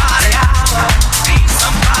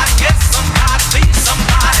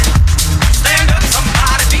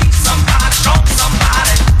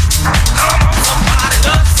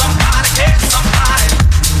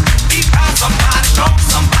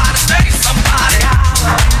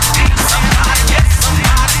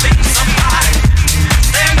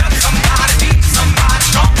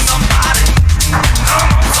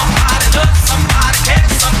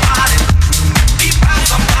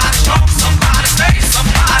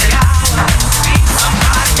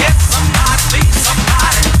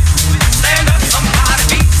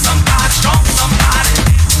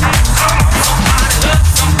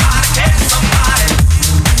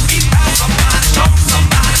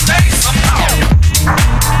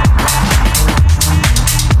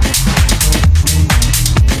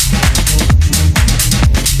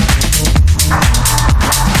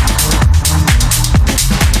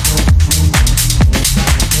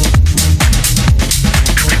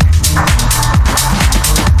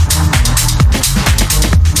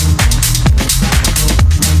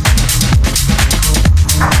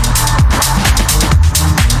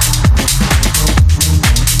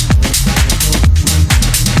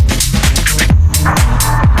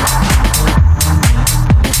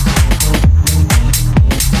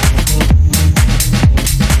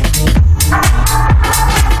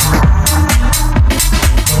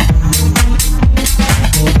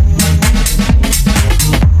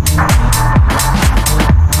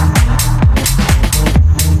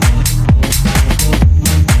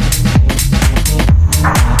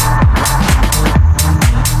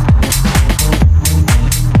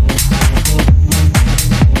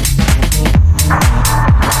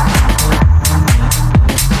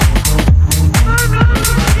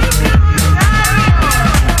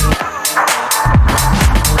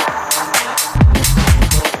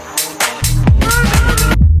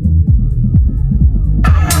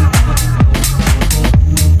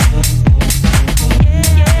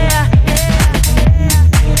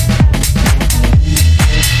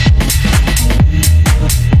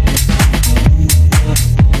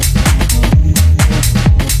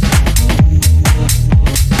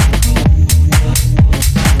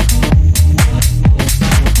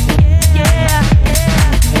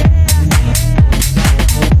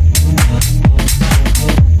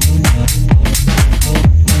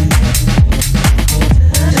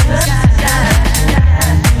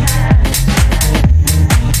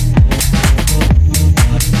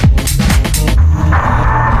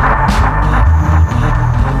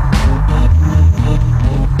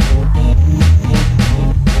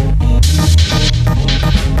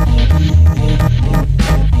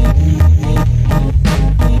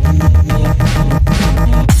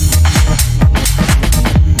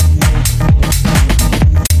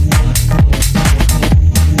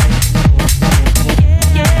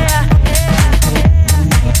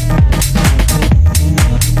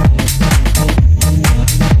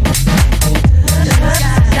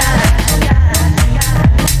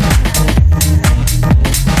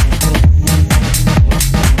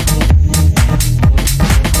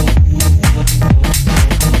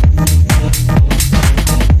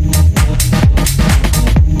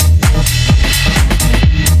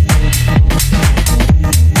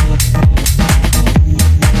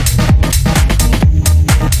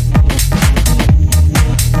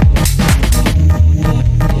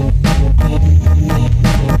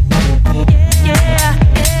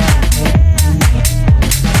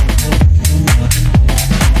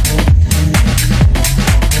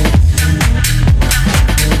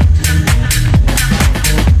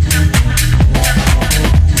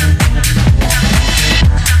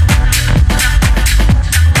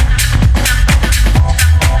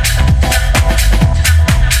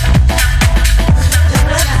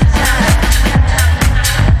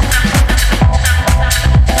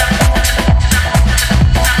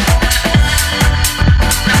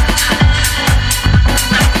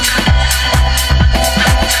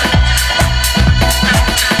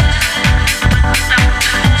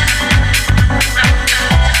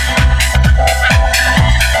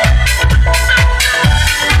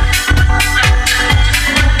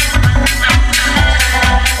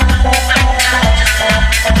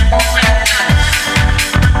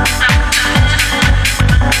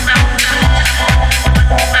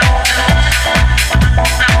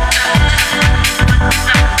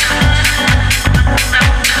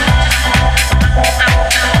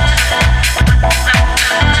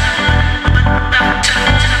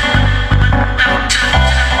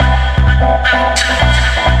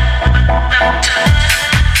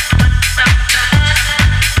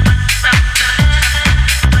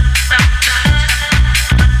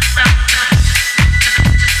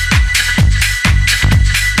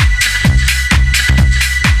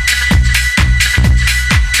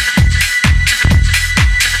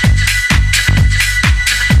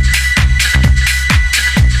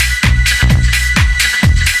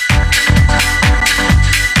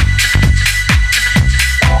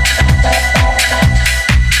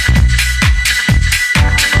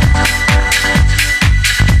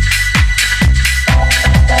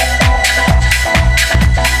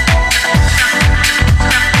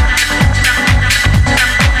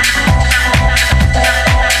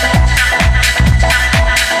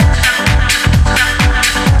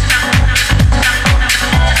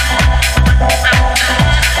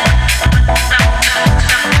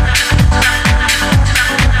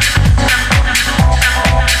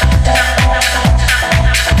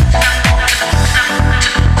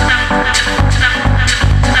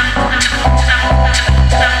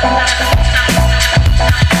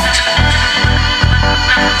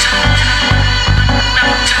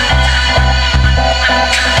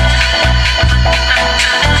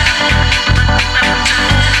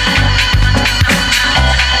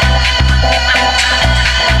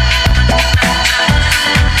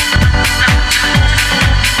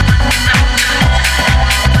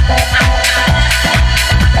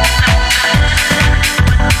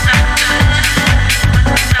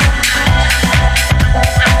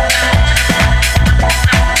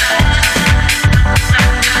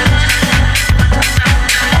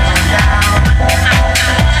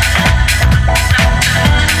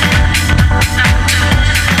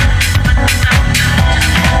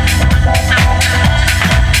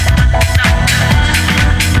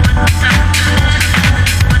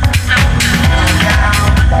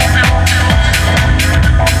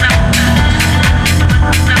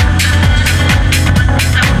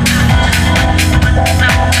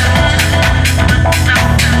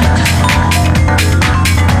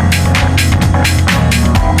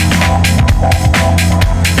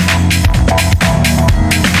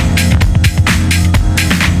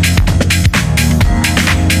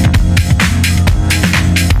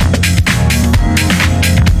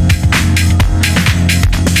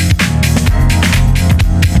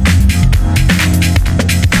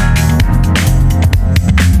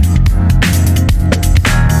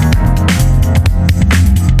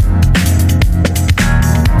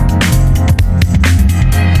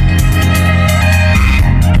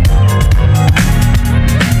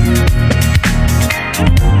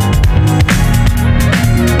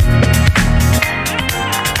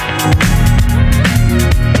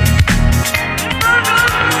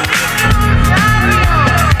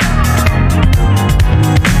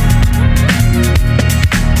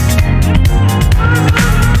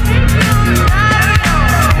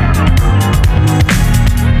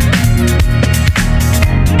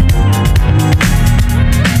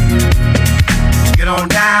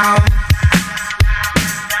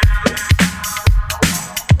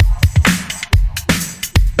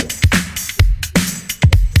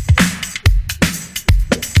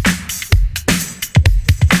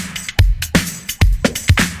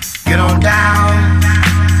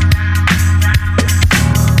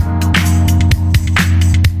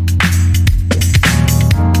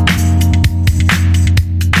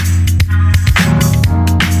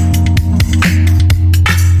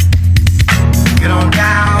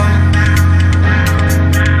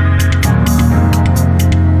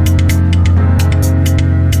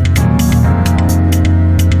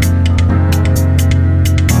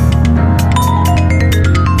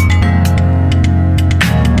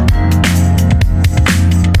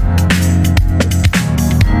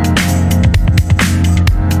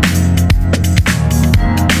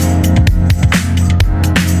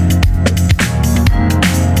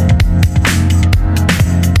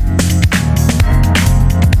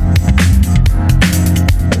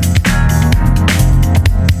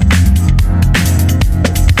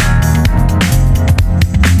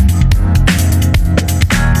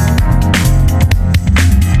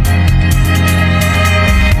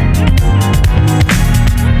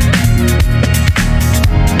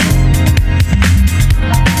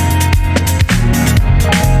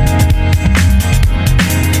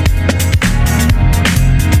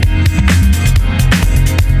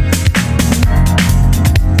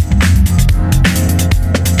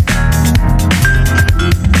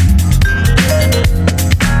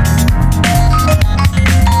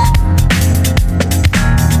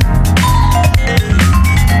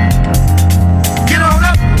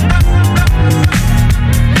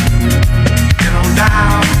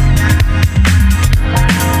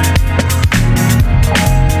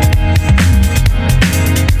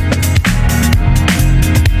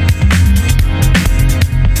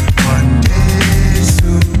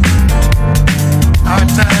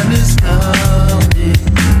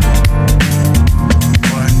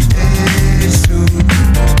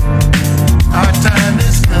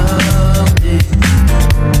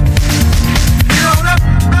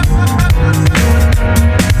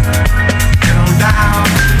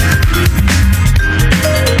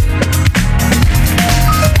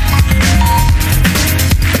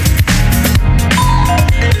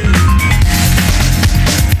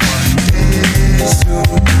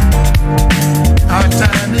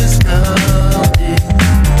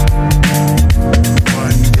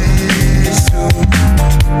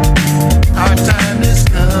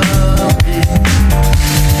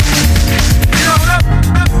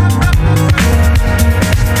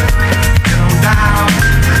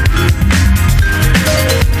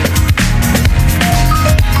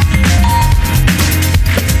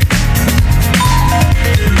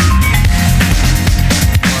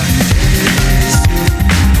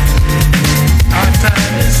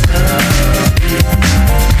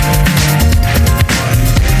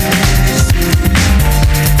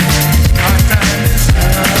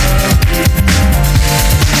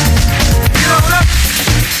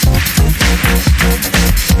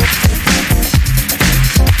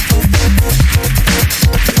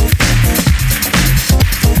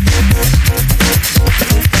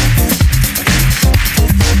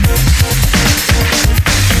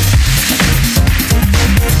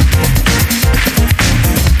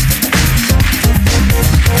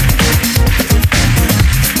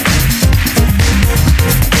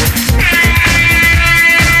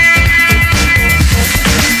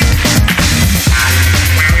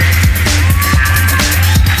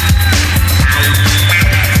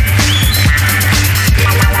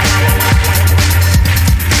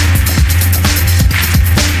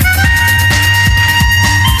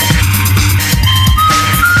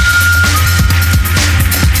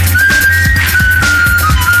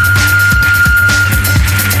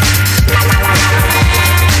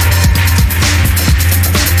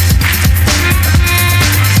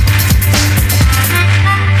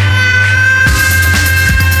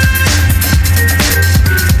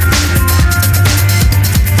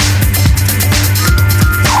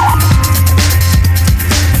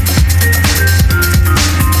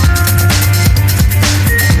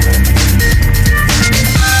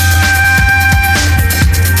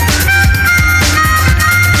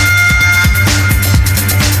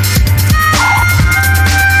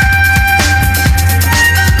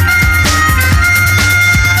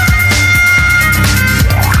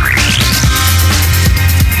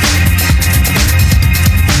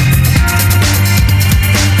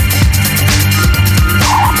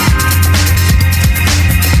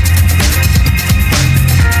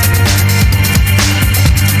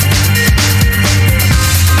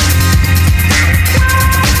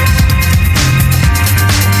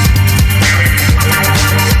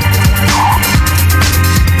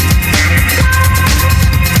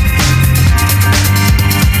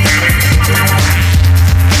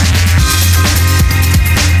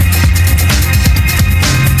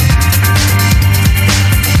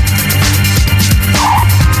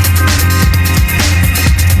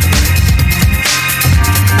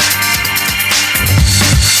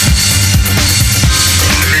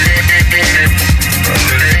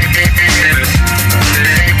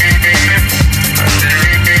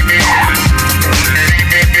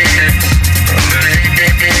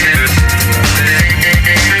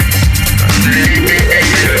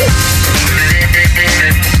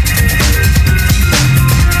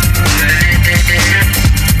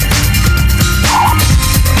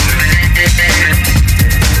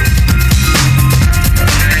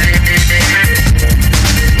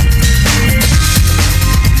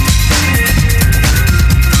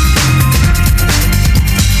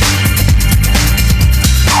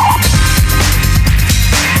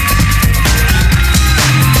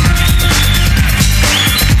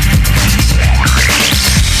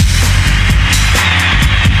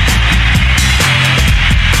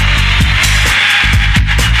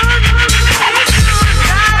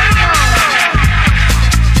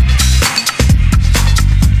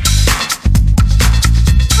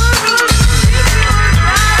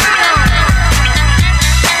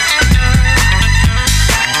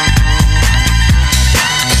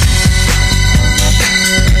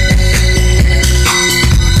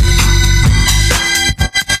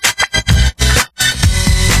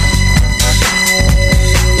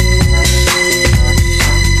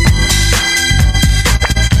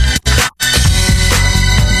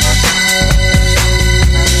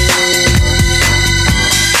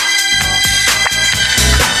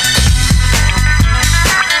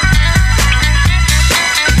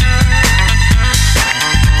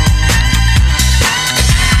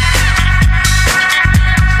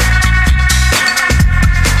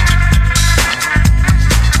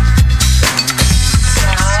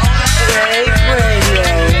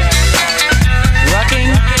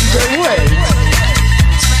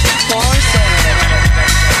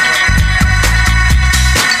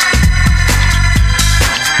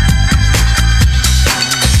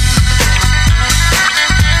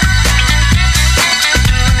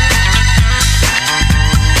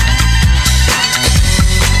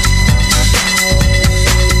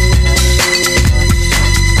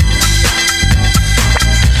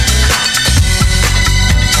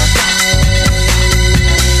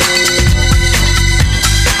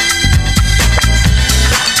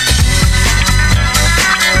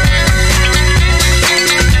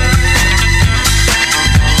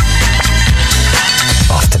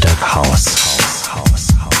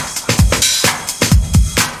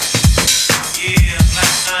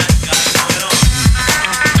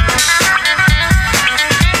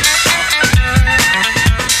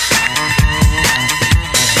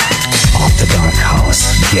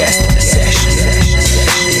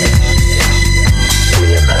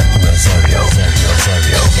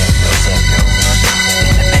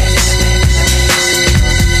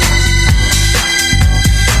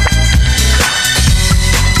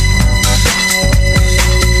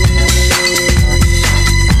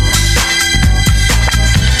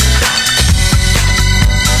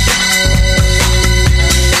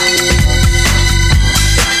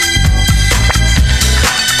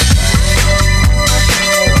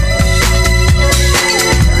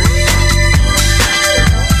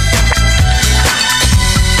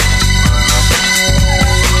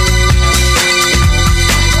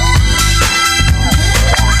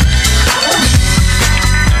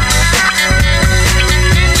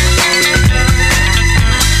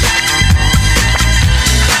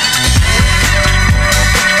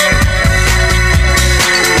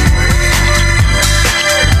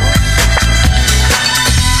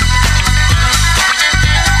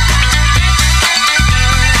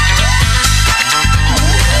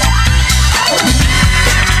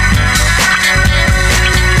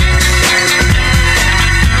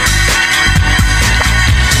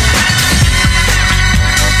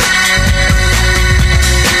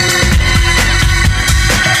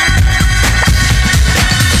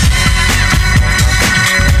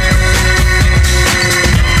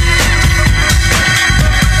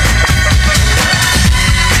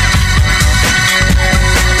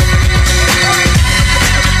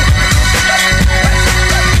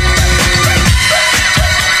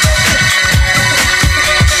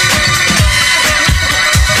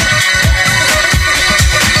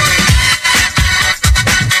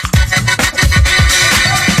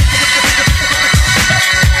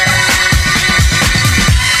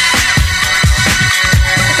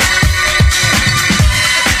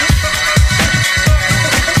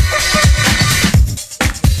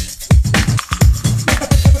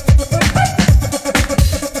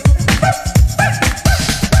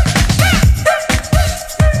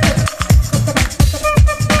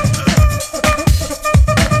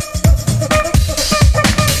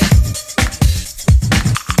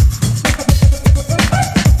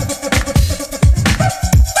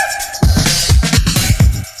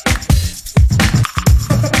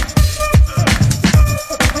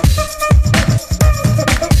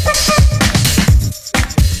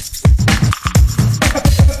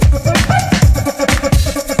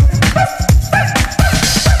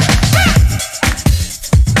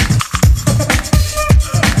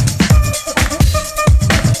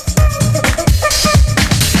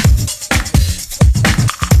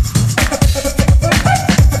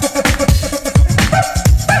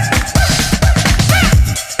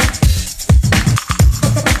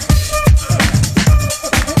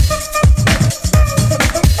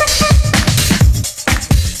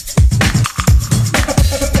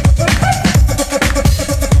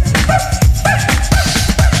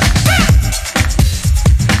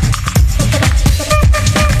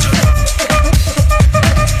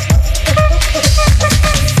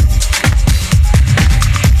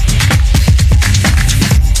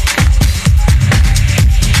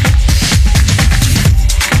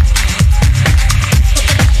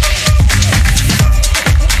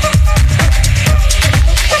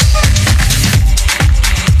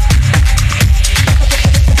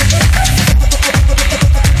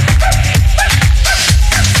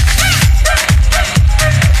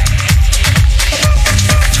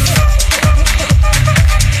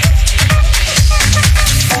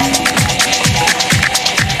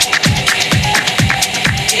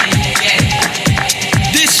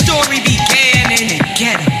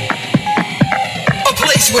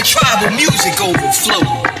 tribal music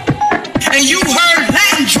overflowed. And you heard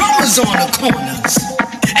Latin drummers on the corners,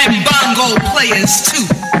 and bongo players too.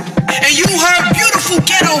 And you heard beautiful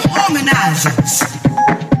ghetto harmonizers,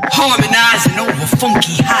 harmonizing over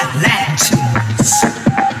funky hot Latin tunes.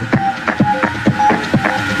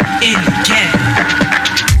 In the ghetto.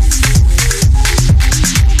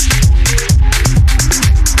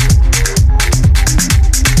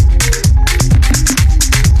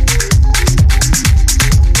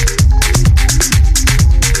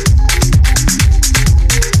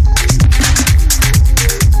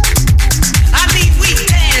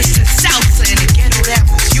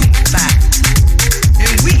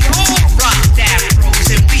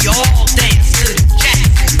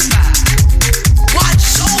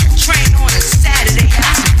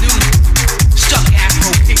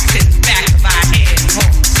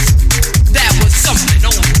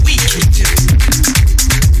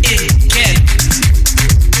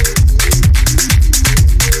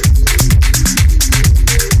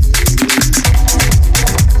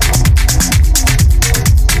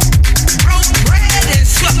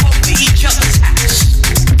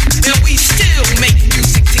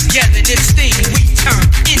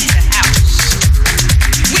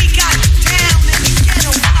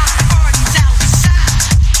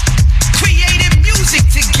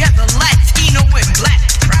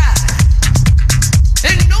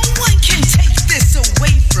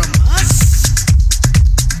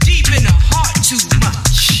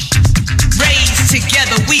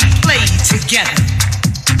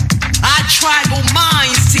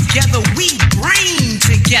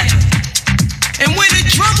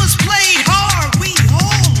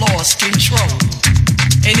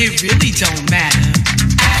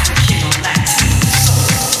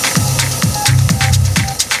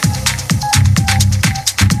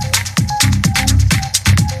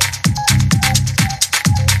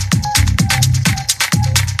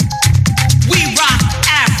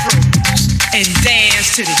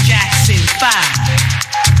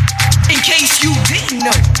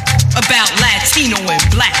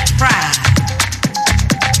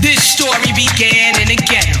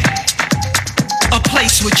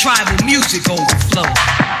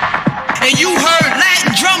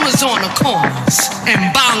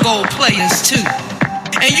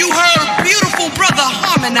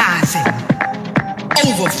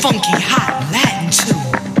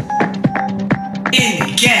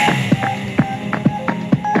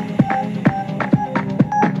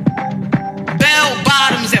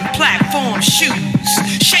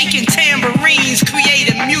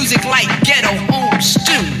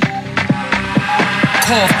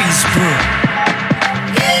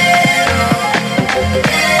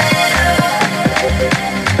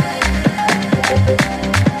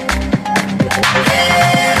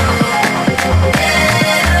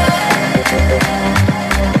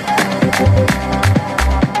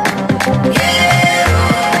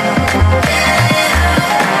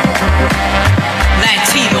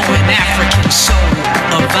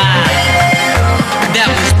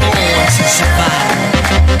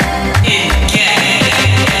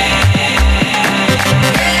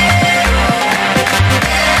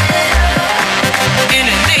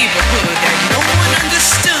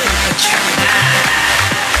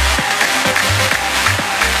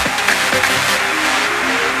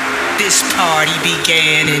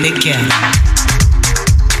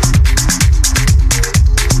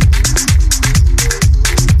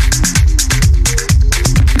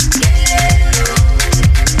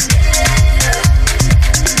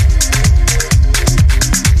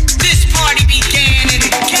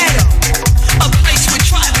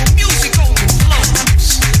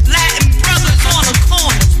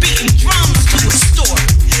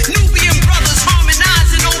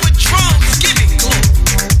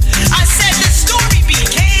 I said the story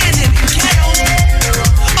began in the ghetto.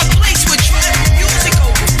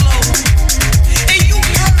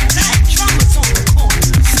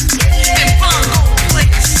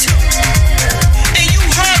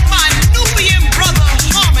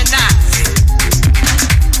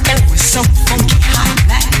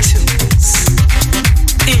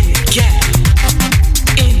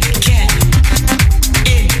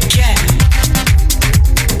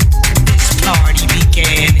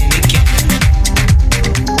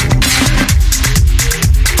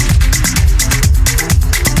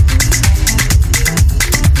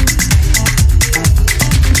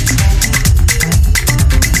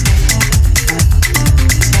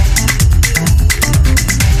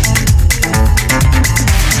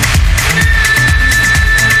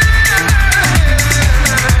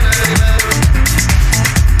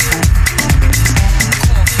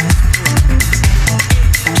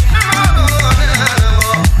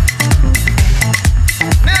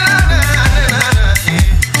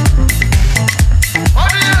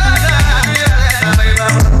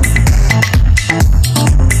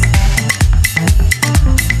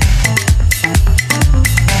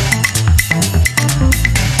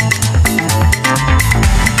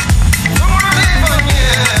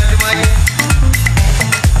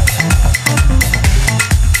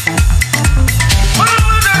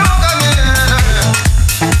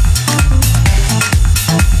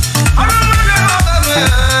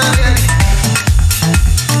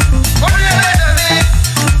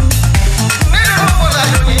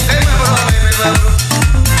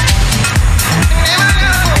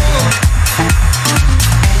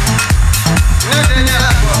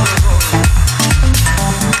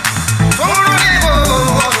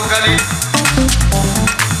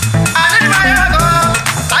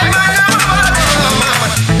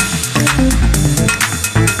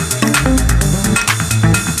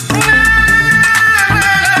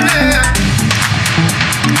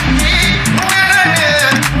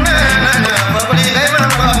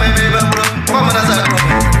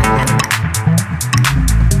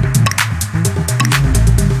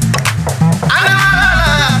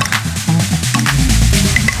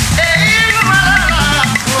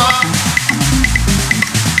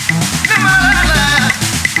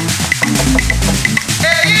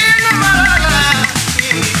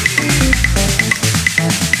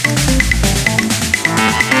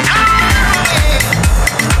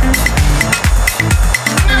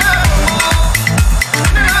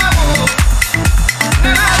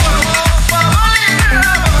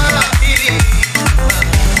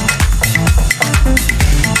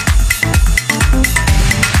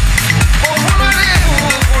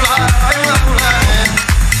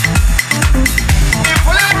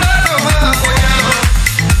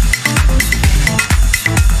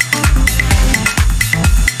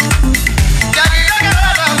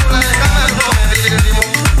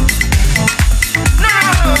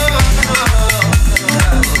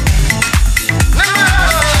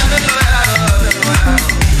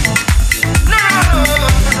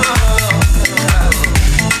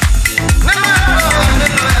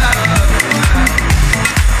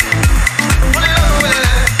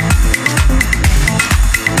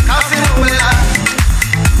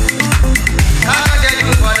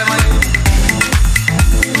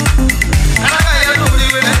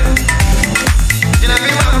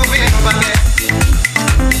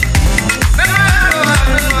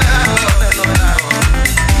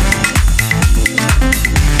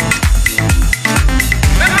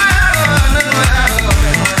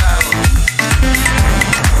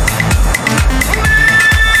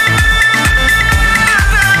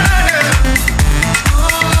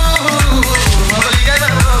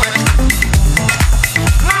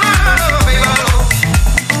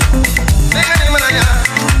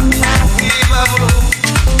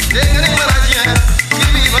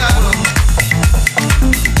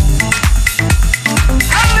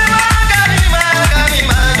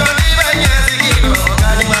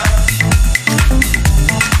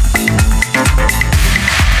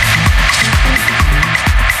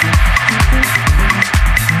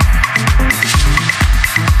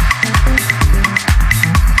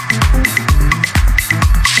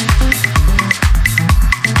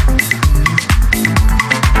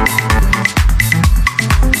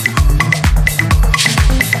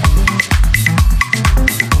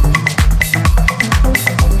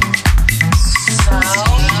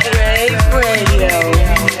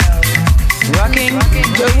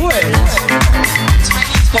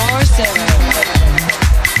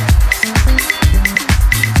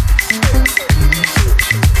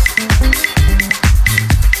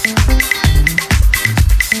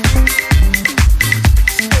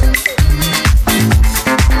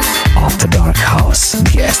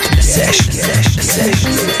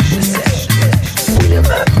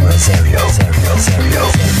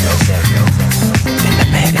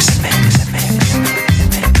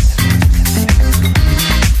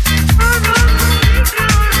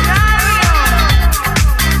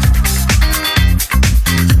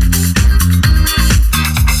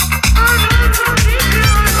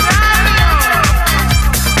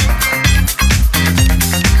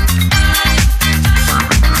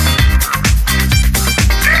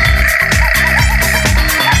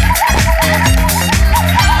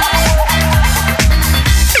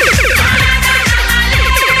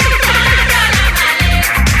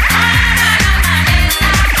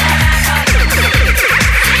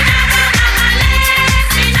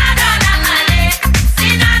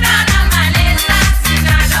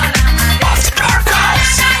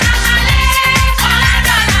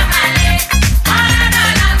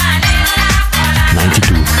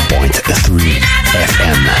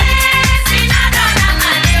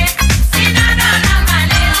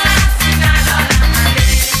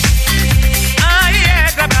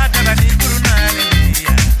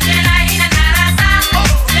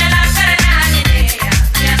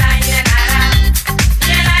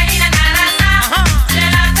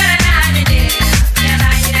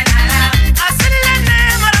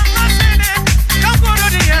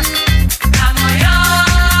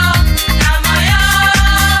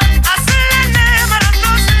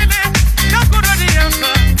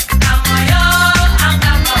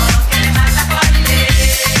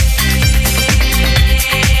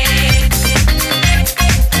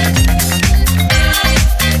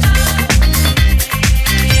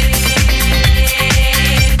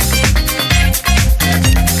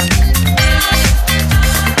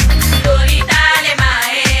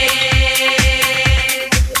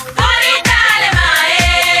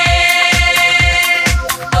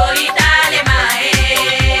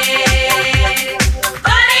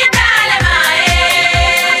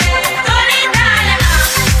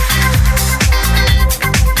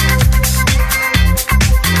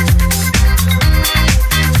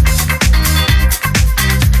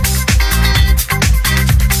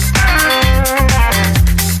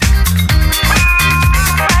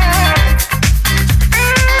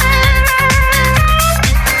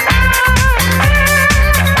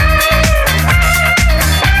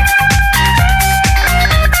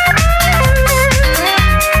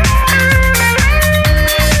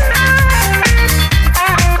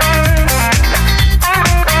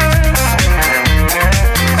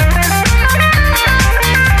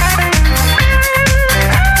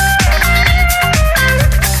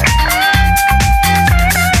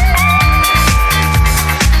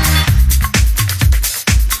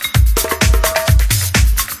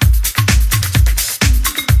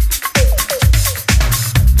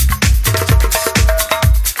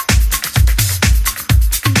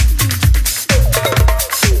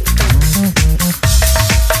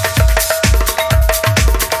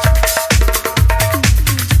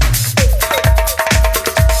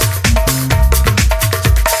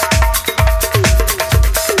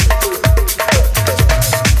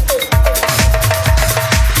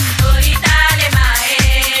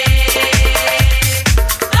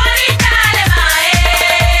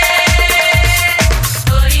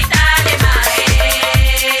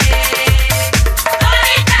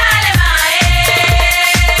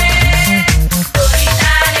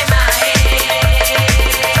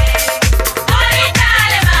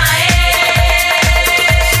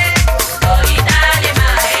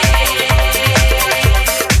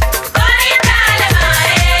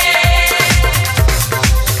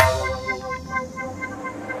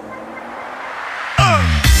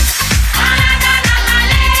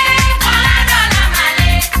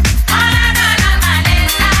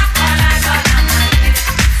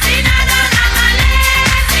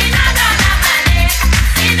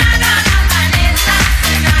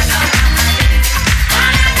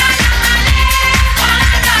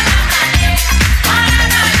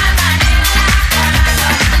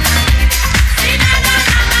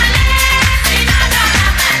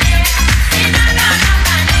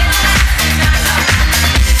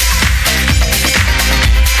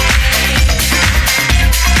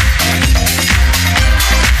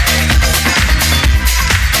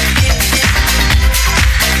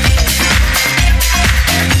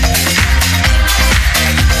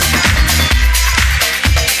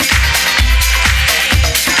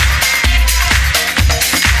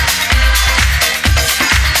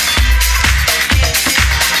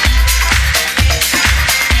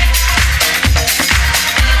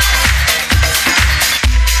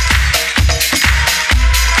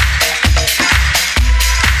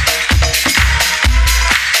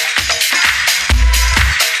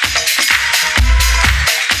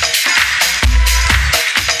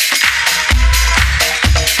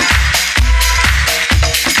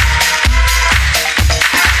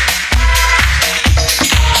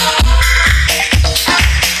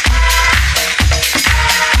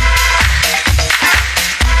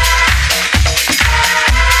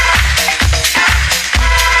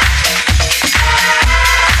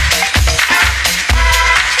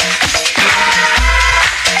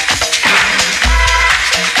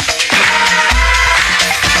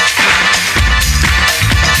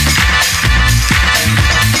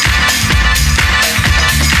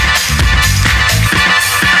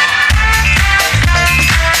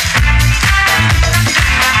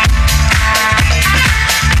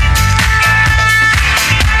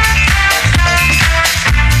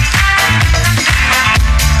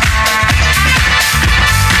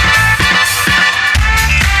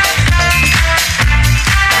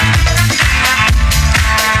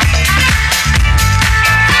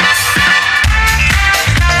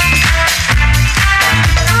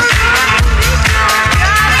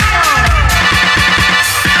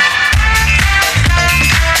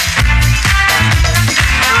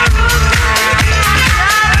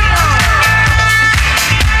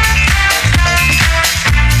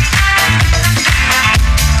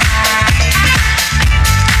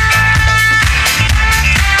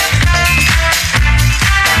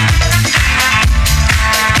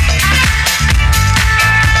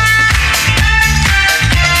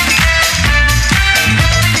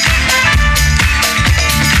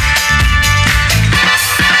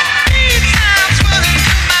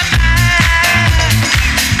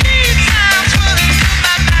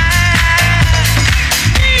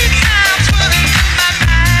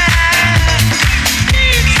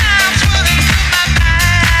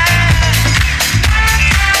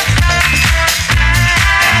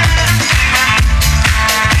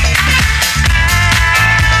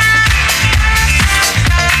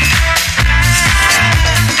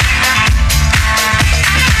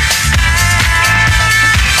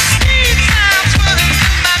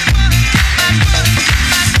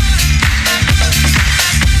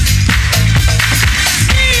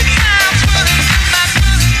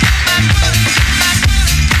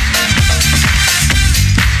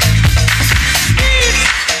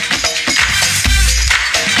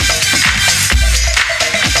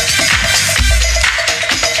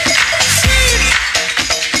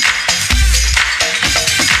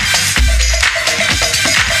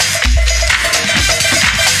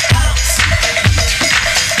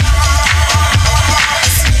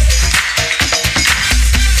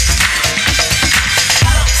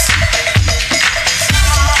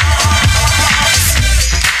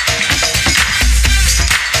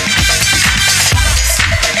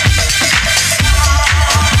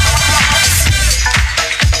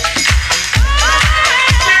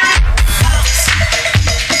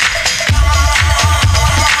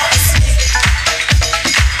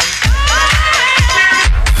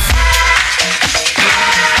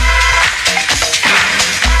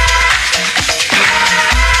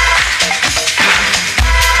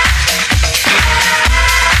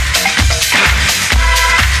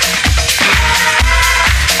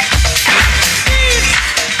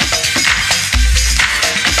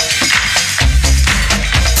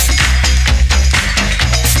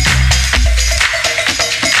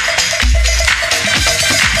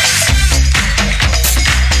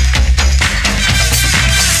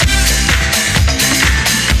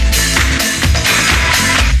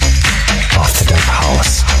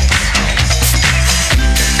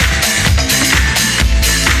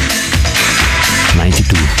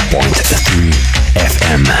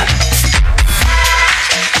 FM.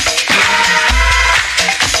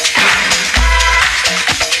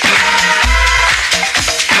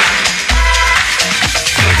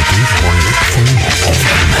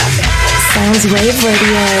 Sounds Wave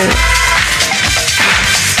Radio.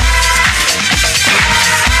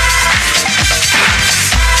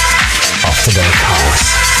 AfterDark House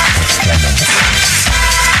with kLEMENZ.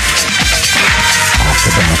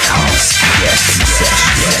 AfterDark House guest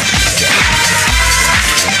session.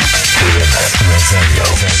 William ROSARIO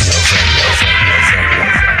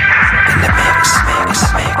in the mix.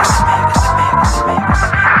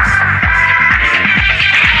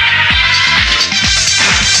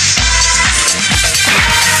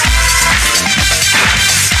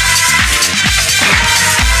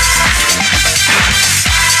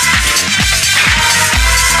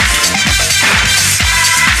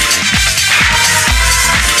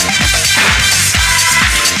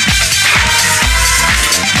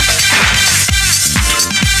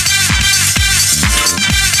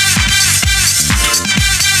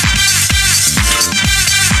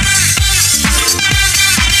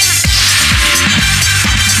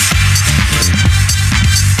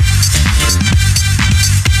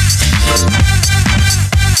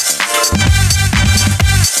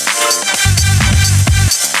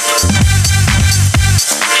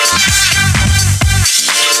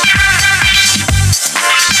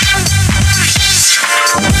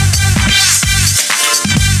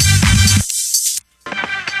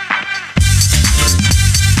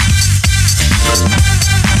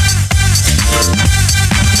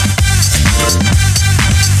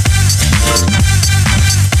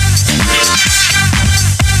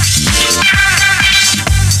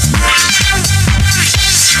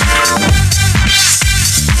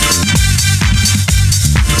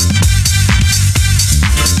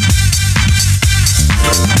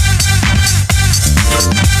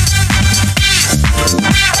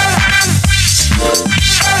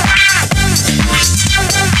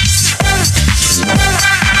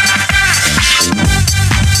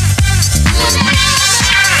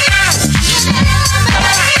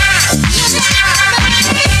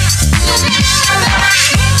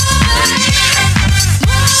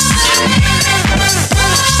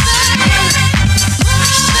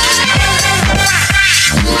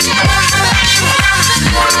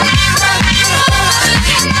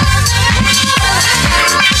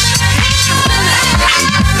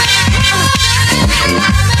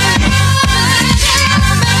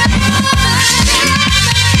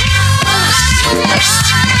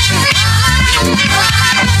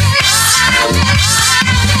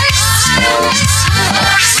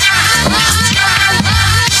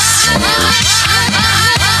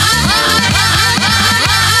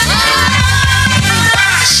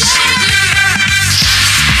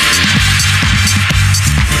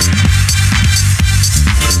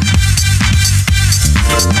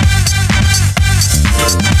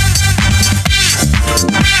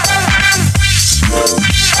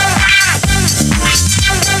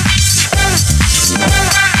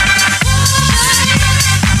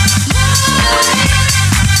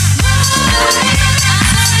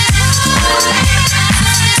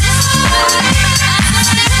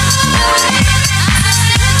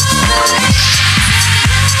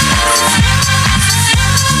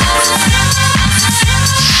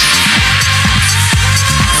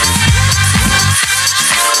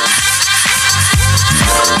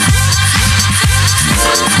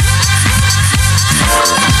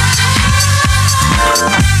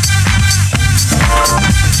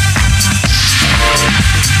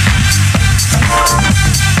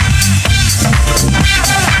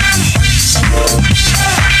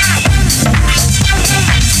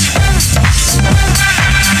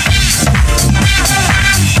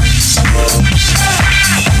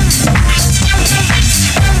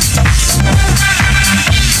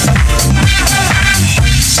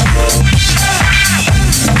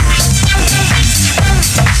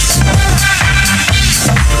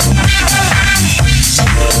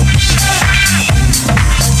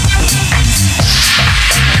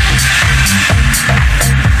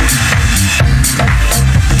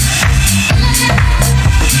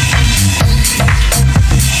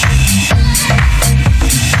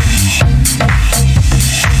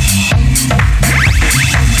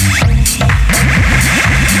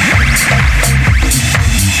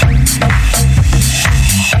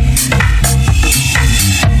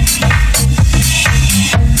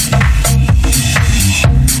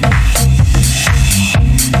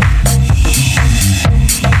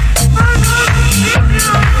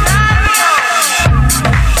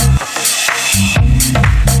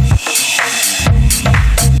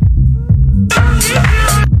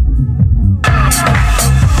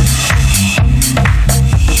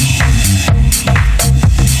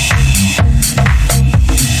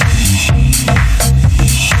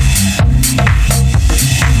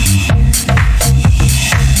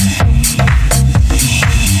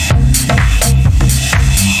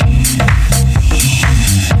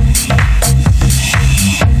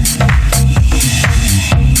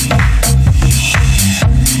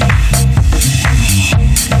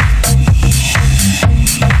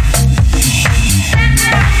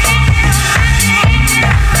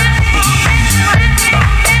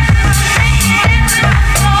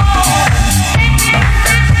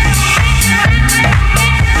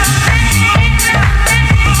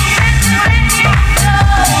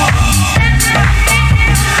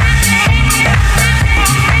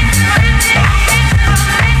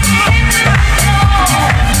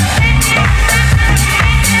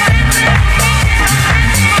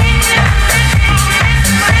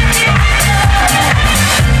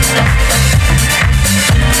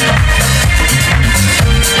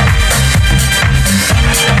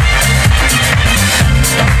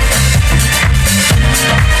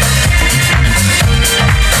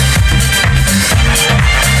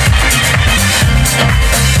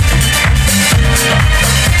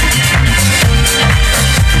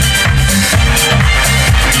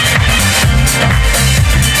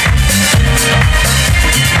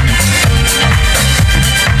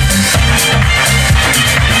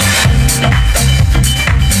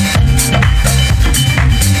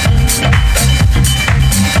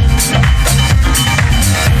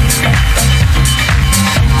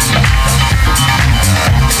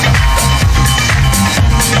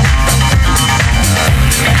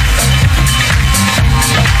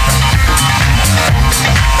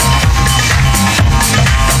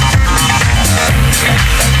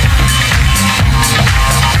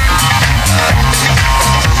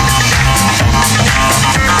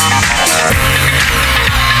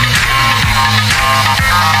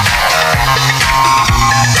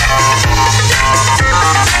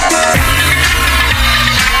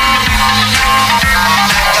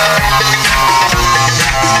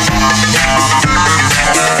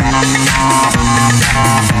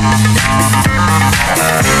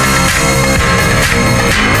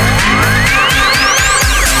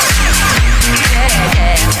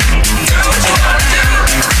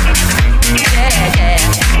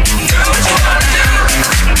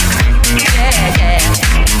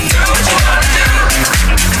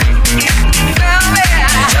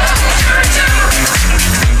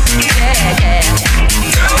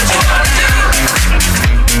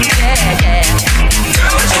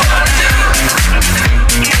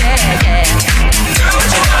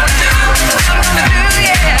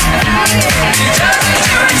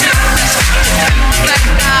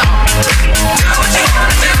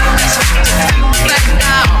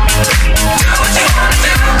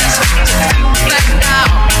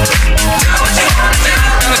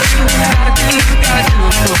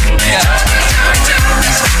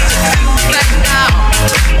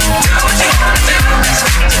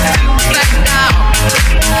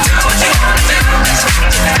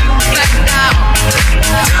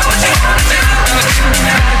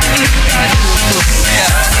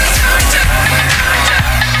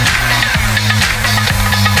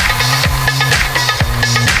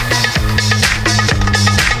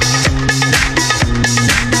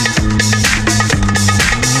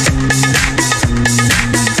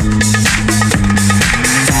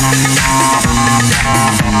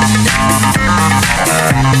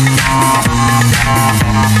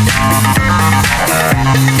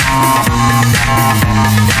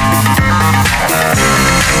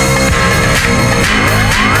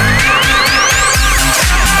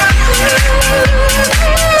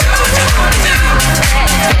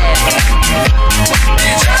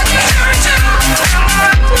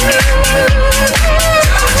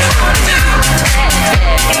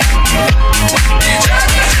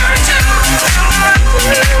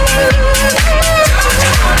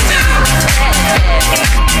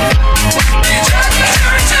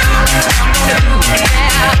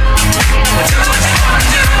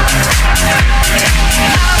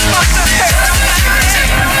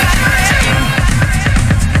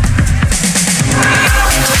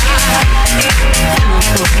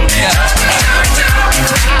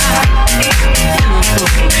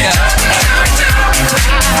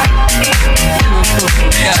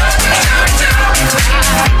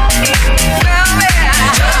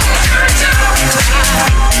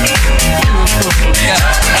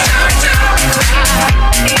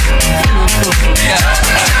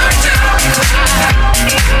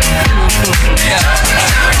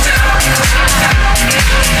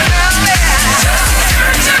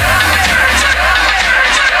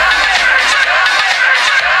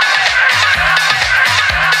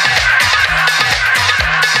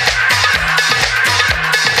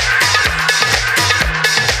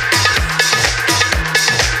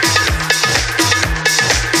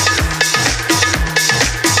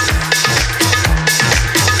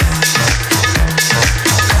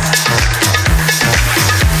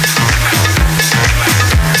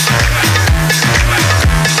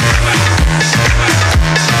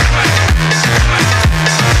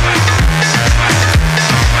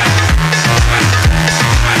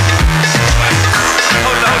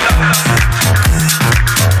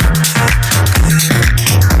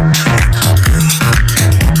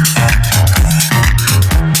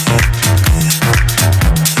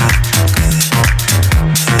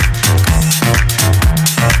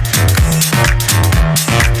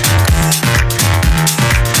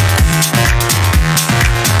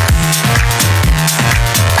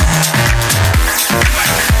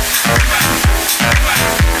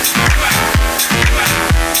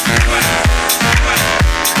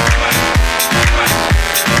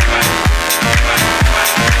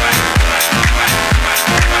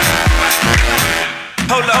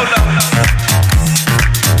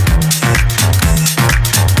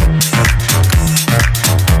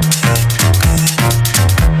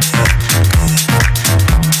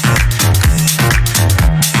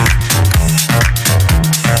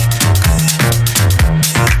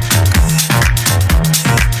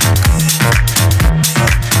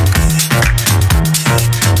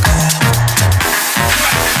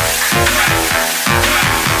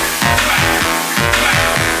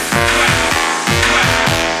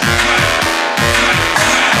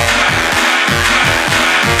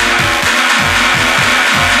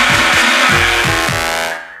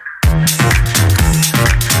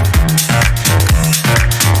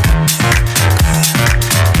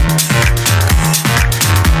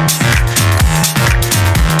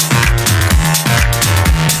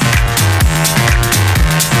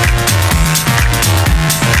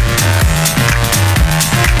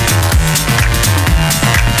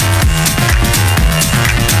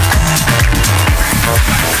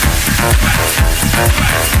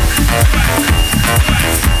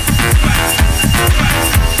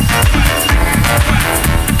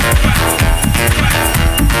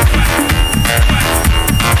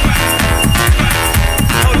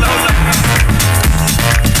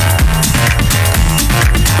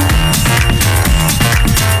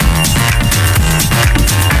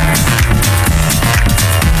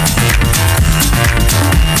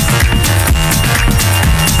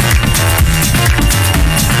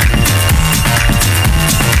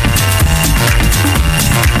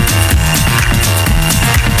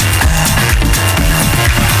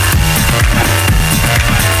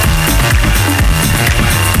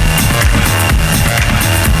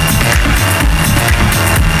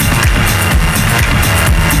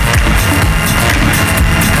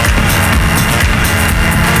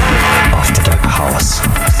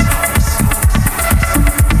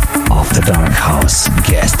 House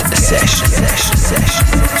guest session.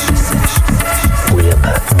 William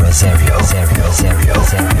ROSARIO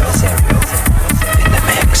in the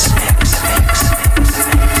mix.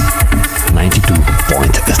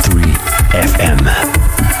 92.3 FM.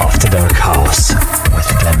 AfterDark House with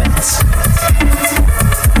kLEMENZ.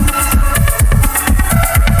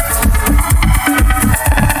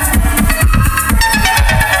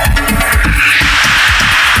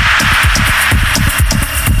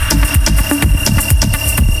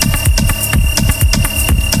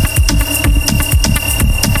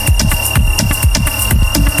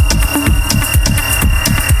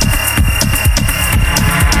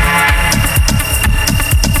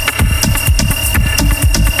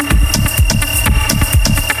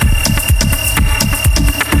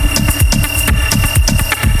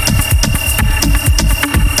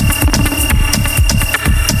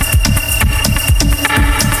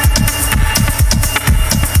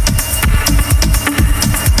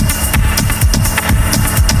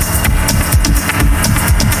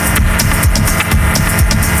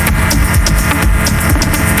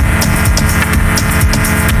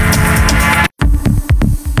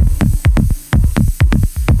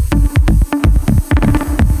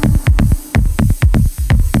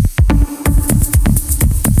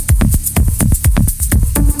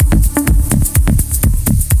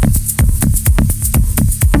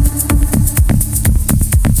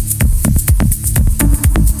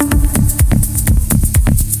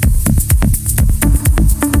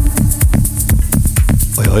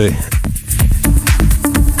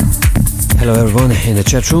 Hello everyone in the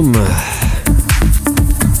chat room.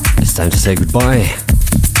 It's time to say goodbye.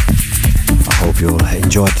 I hope you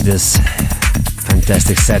enjoyed this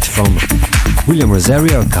fantastic set from William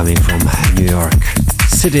ROSARIO coming from New York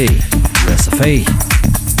City, US of A.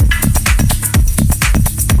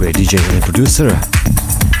 Great DJ and producer.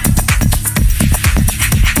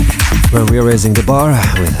 When we are raising the bar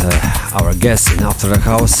with our guests in AfterDark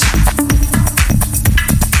House.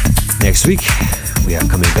 Next week we are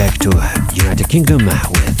coming back to United Kingdom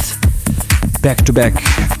with back-to-back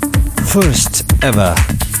first ever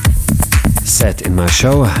set in my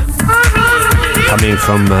show, coming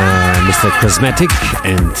from Mr. Cosmetic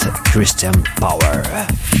and Christian Power.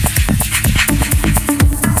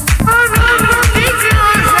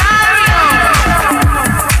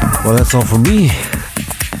 Well, that's all from me.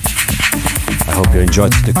 I hope you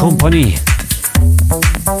enjoyed the company.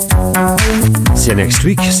 See you next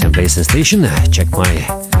week, same place and station. Check my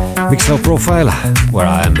Mixcloud profile where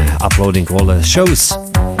I am uploading all the shows.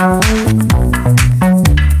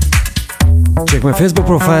 Check my Facebook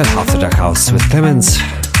profile, AfterDark House with kLEMENZ,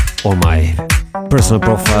 or my personal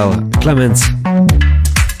profile, kLEMENZ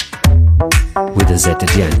with a Z at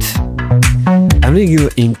the end. I'm leaving you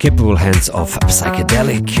in capable hands of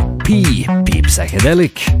psychedelic P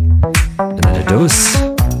psychedelic, another dose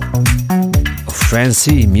of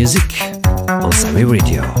trancy music on Sami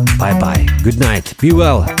Radio. Bye bye, good night, be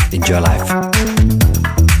well, enjoy life.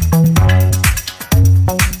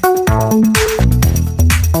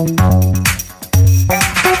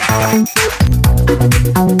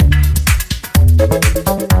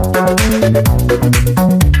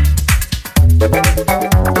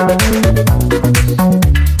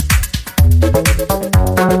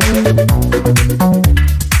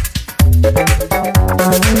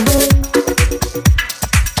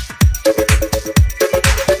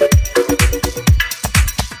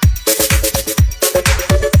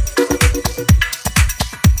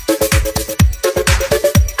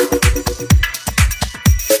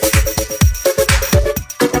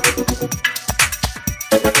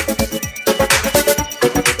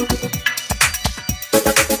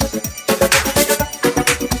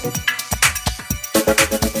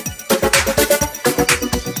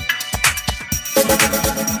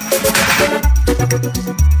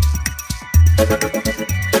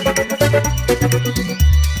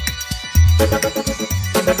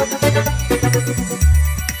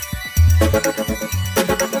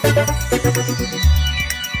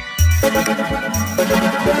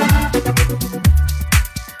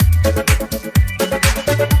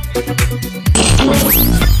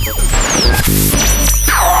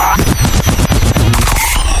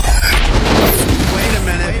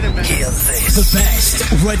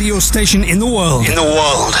 Station in the world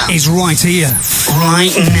is right here,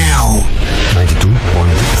 right now.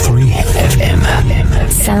 92.3 FM.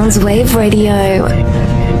 Soundswave Radio.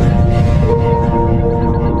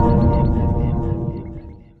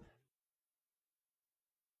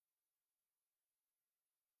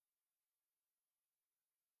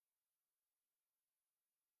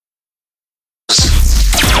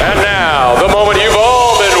 And now, the moment you've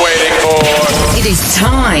all been waiting for.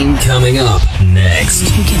 time. Coming up next.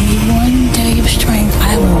 If you give me one day of strength,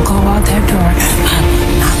 I will go out that door. I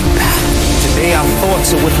will not look back. Today our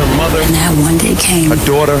thoughts are with her mother. And that one day came. Her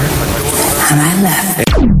daughter. And I left.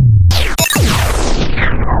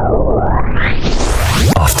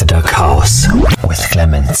 AfterDark House with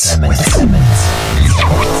kLEMENZ.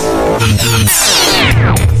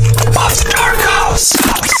 AfterDark House.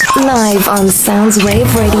 Live on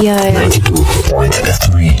Soundswave Radio.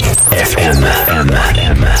 92.3 FM.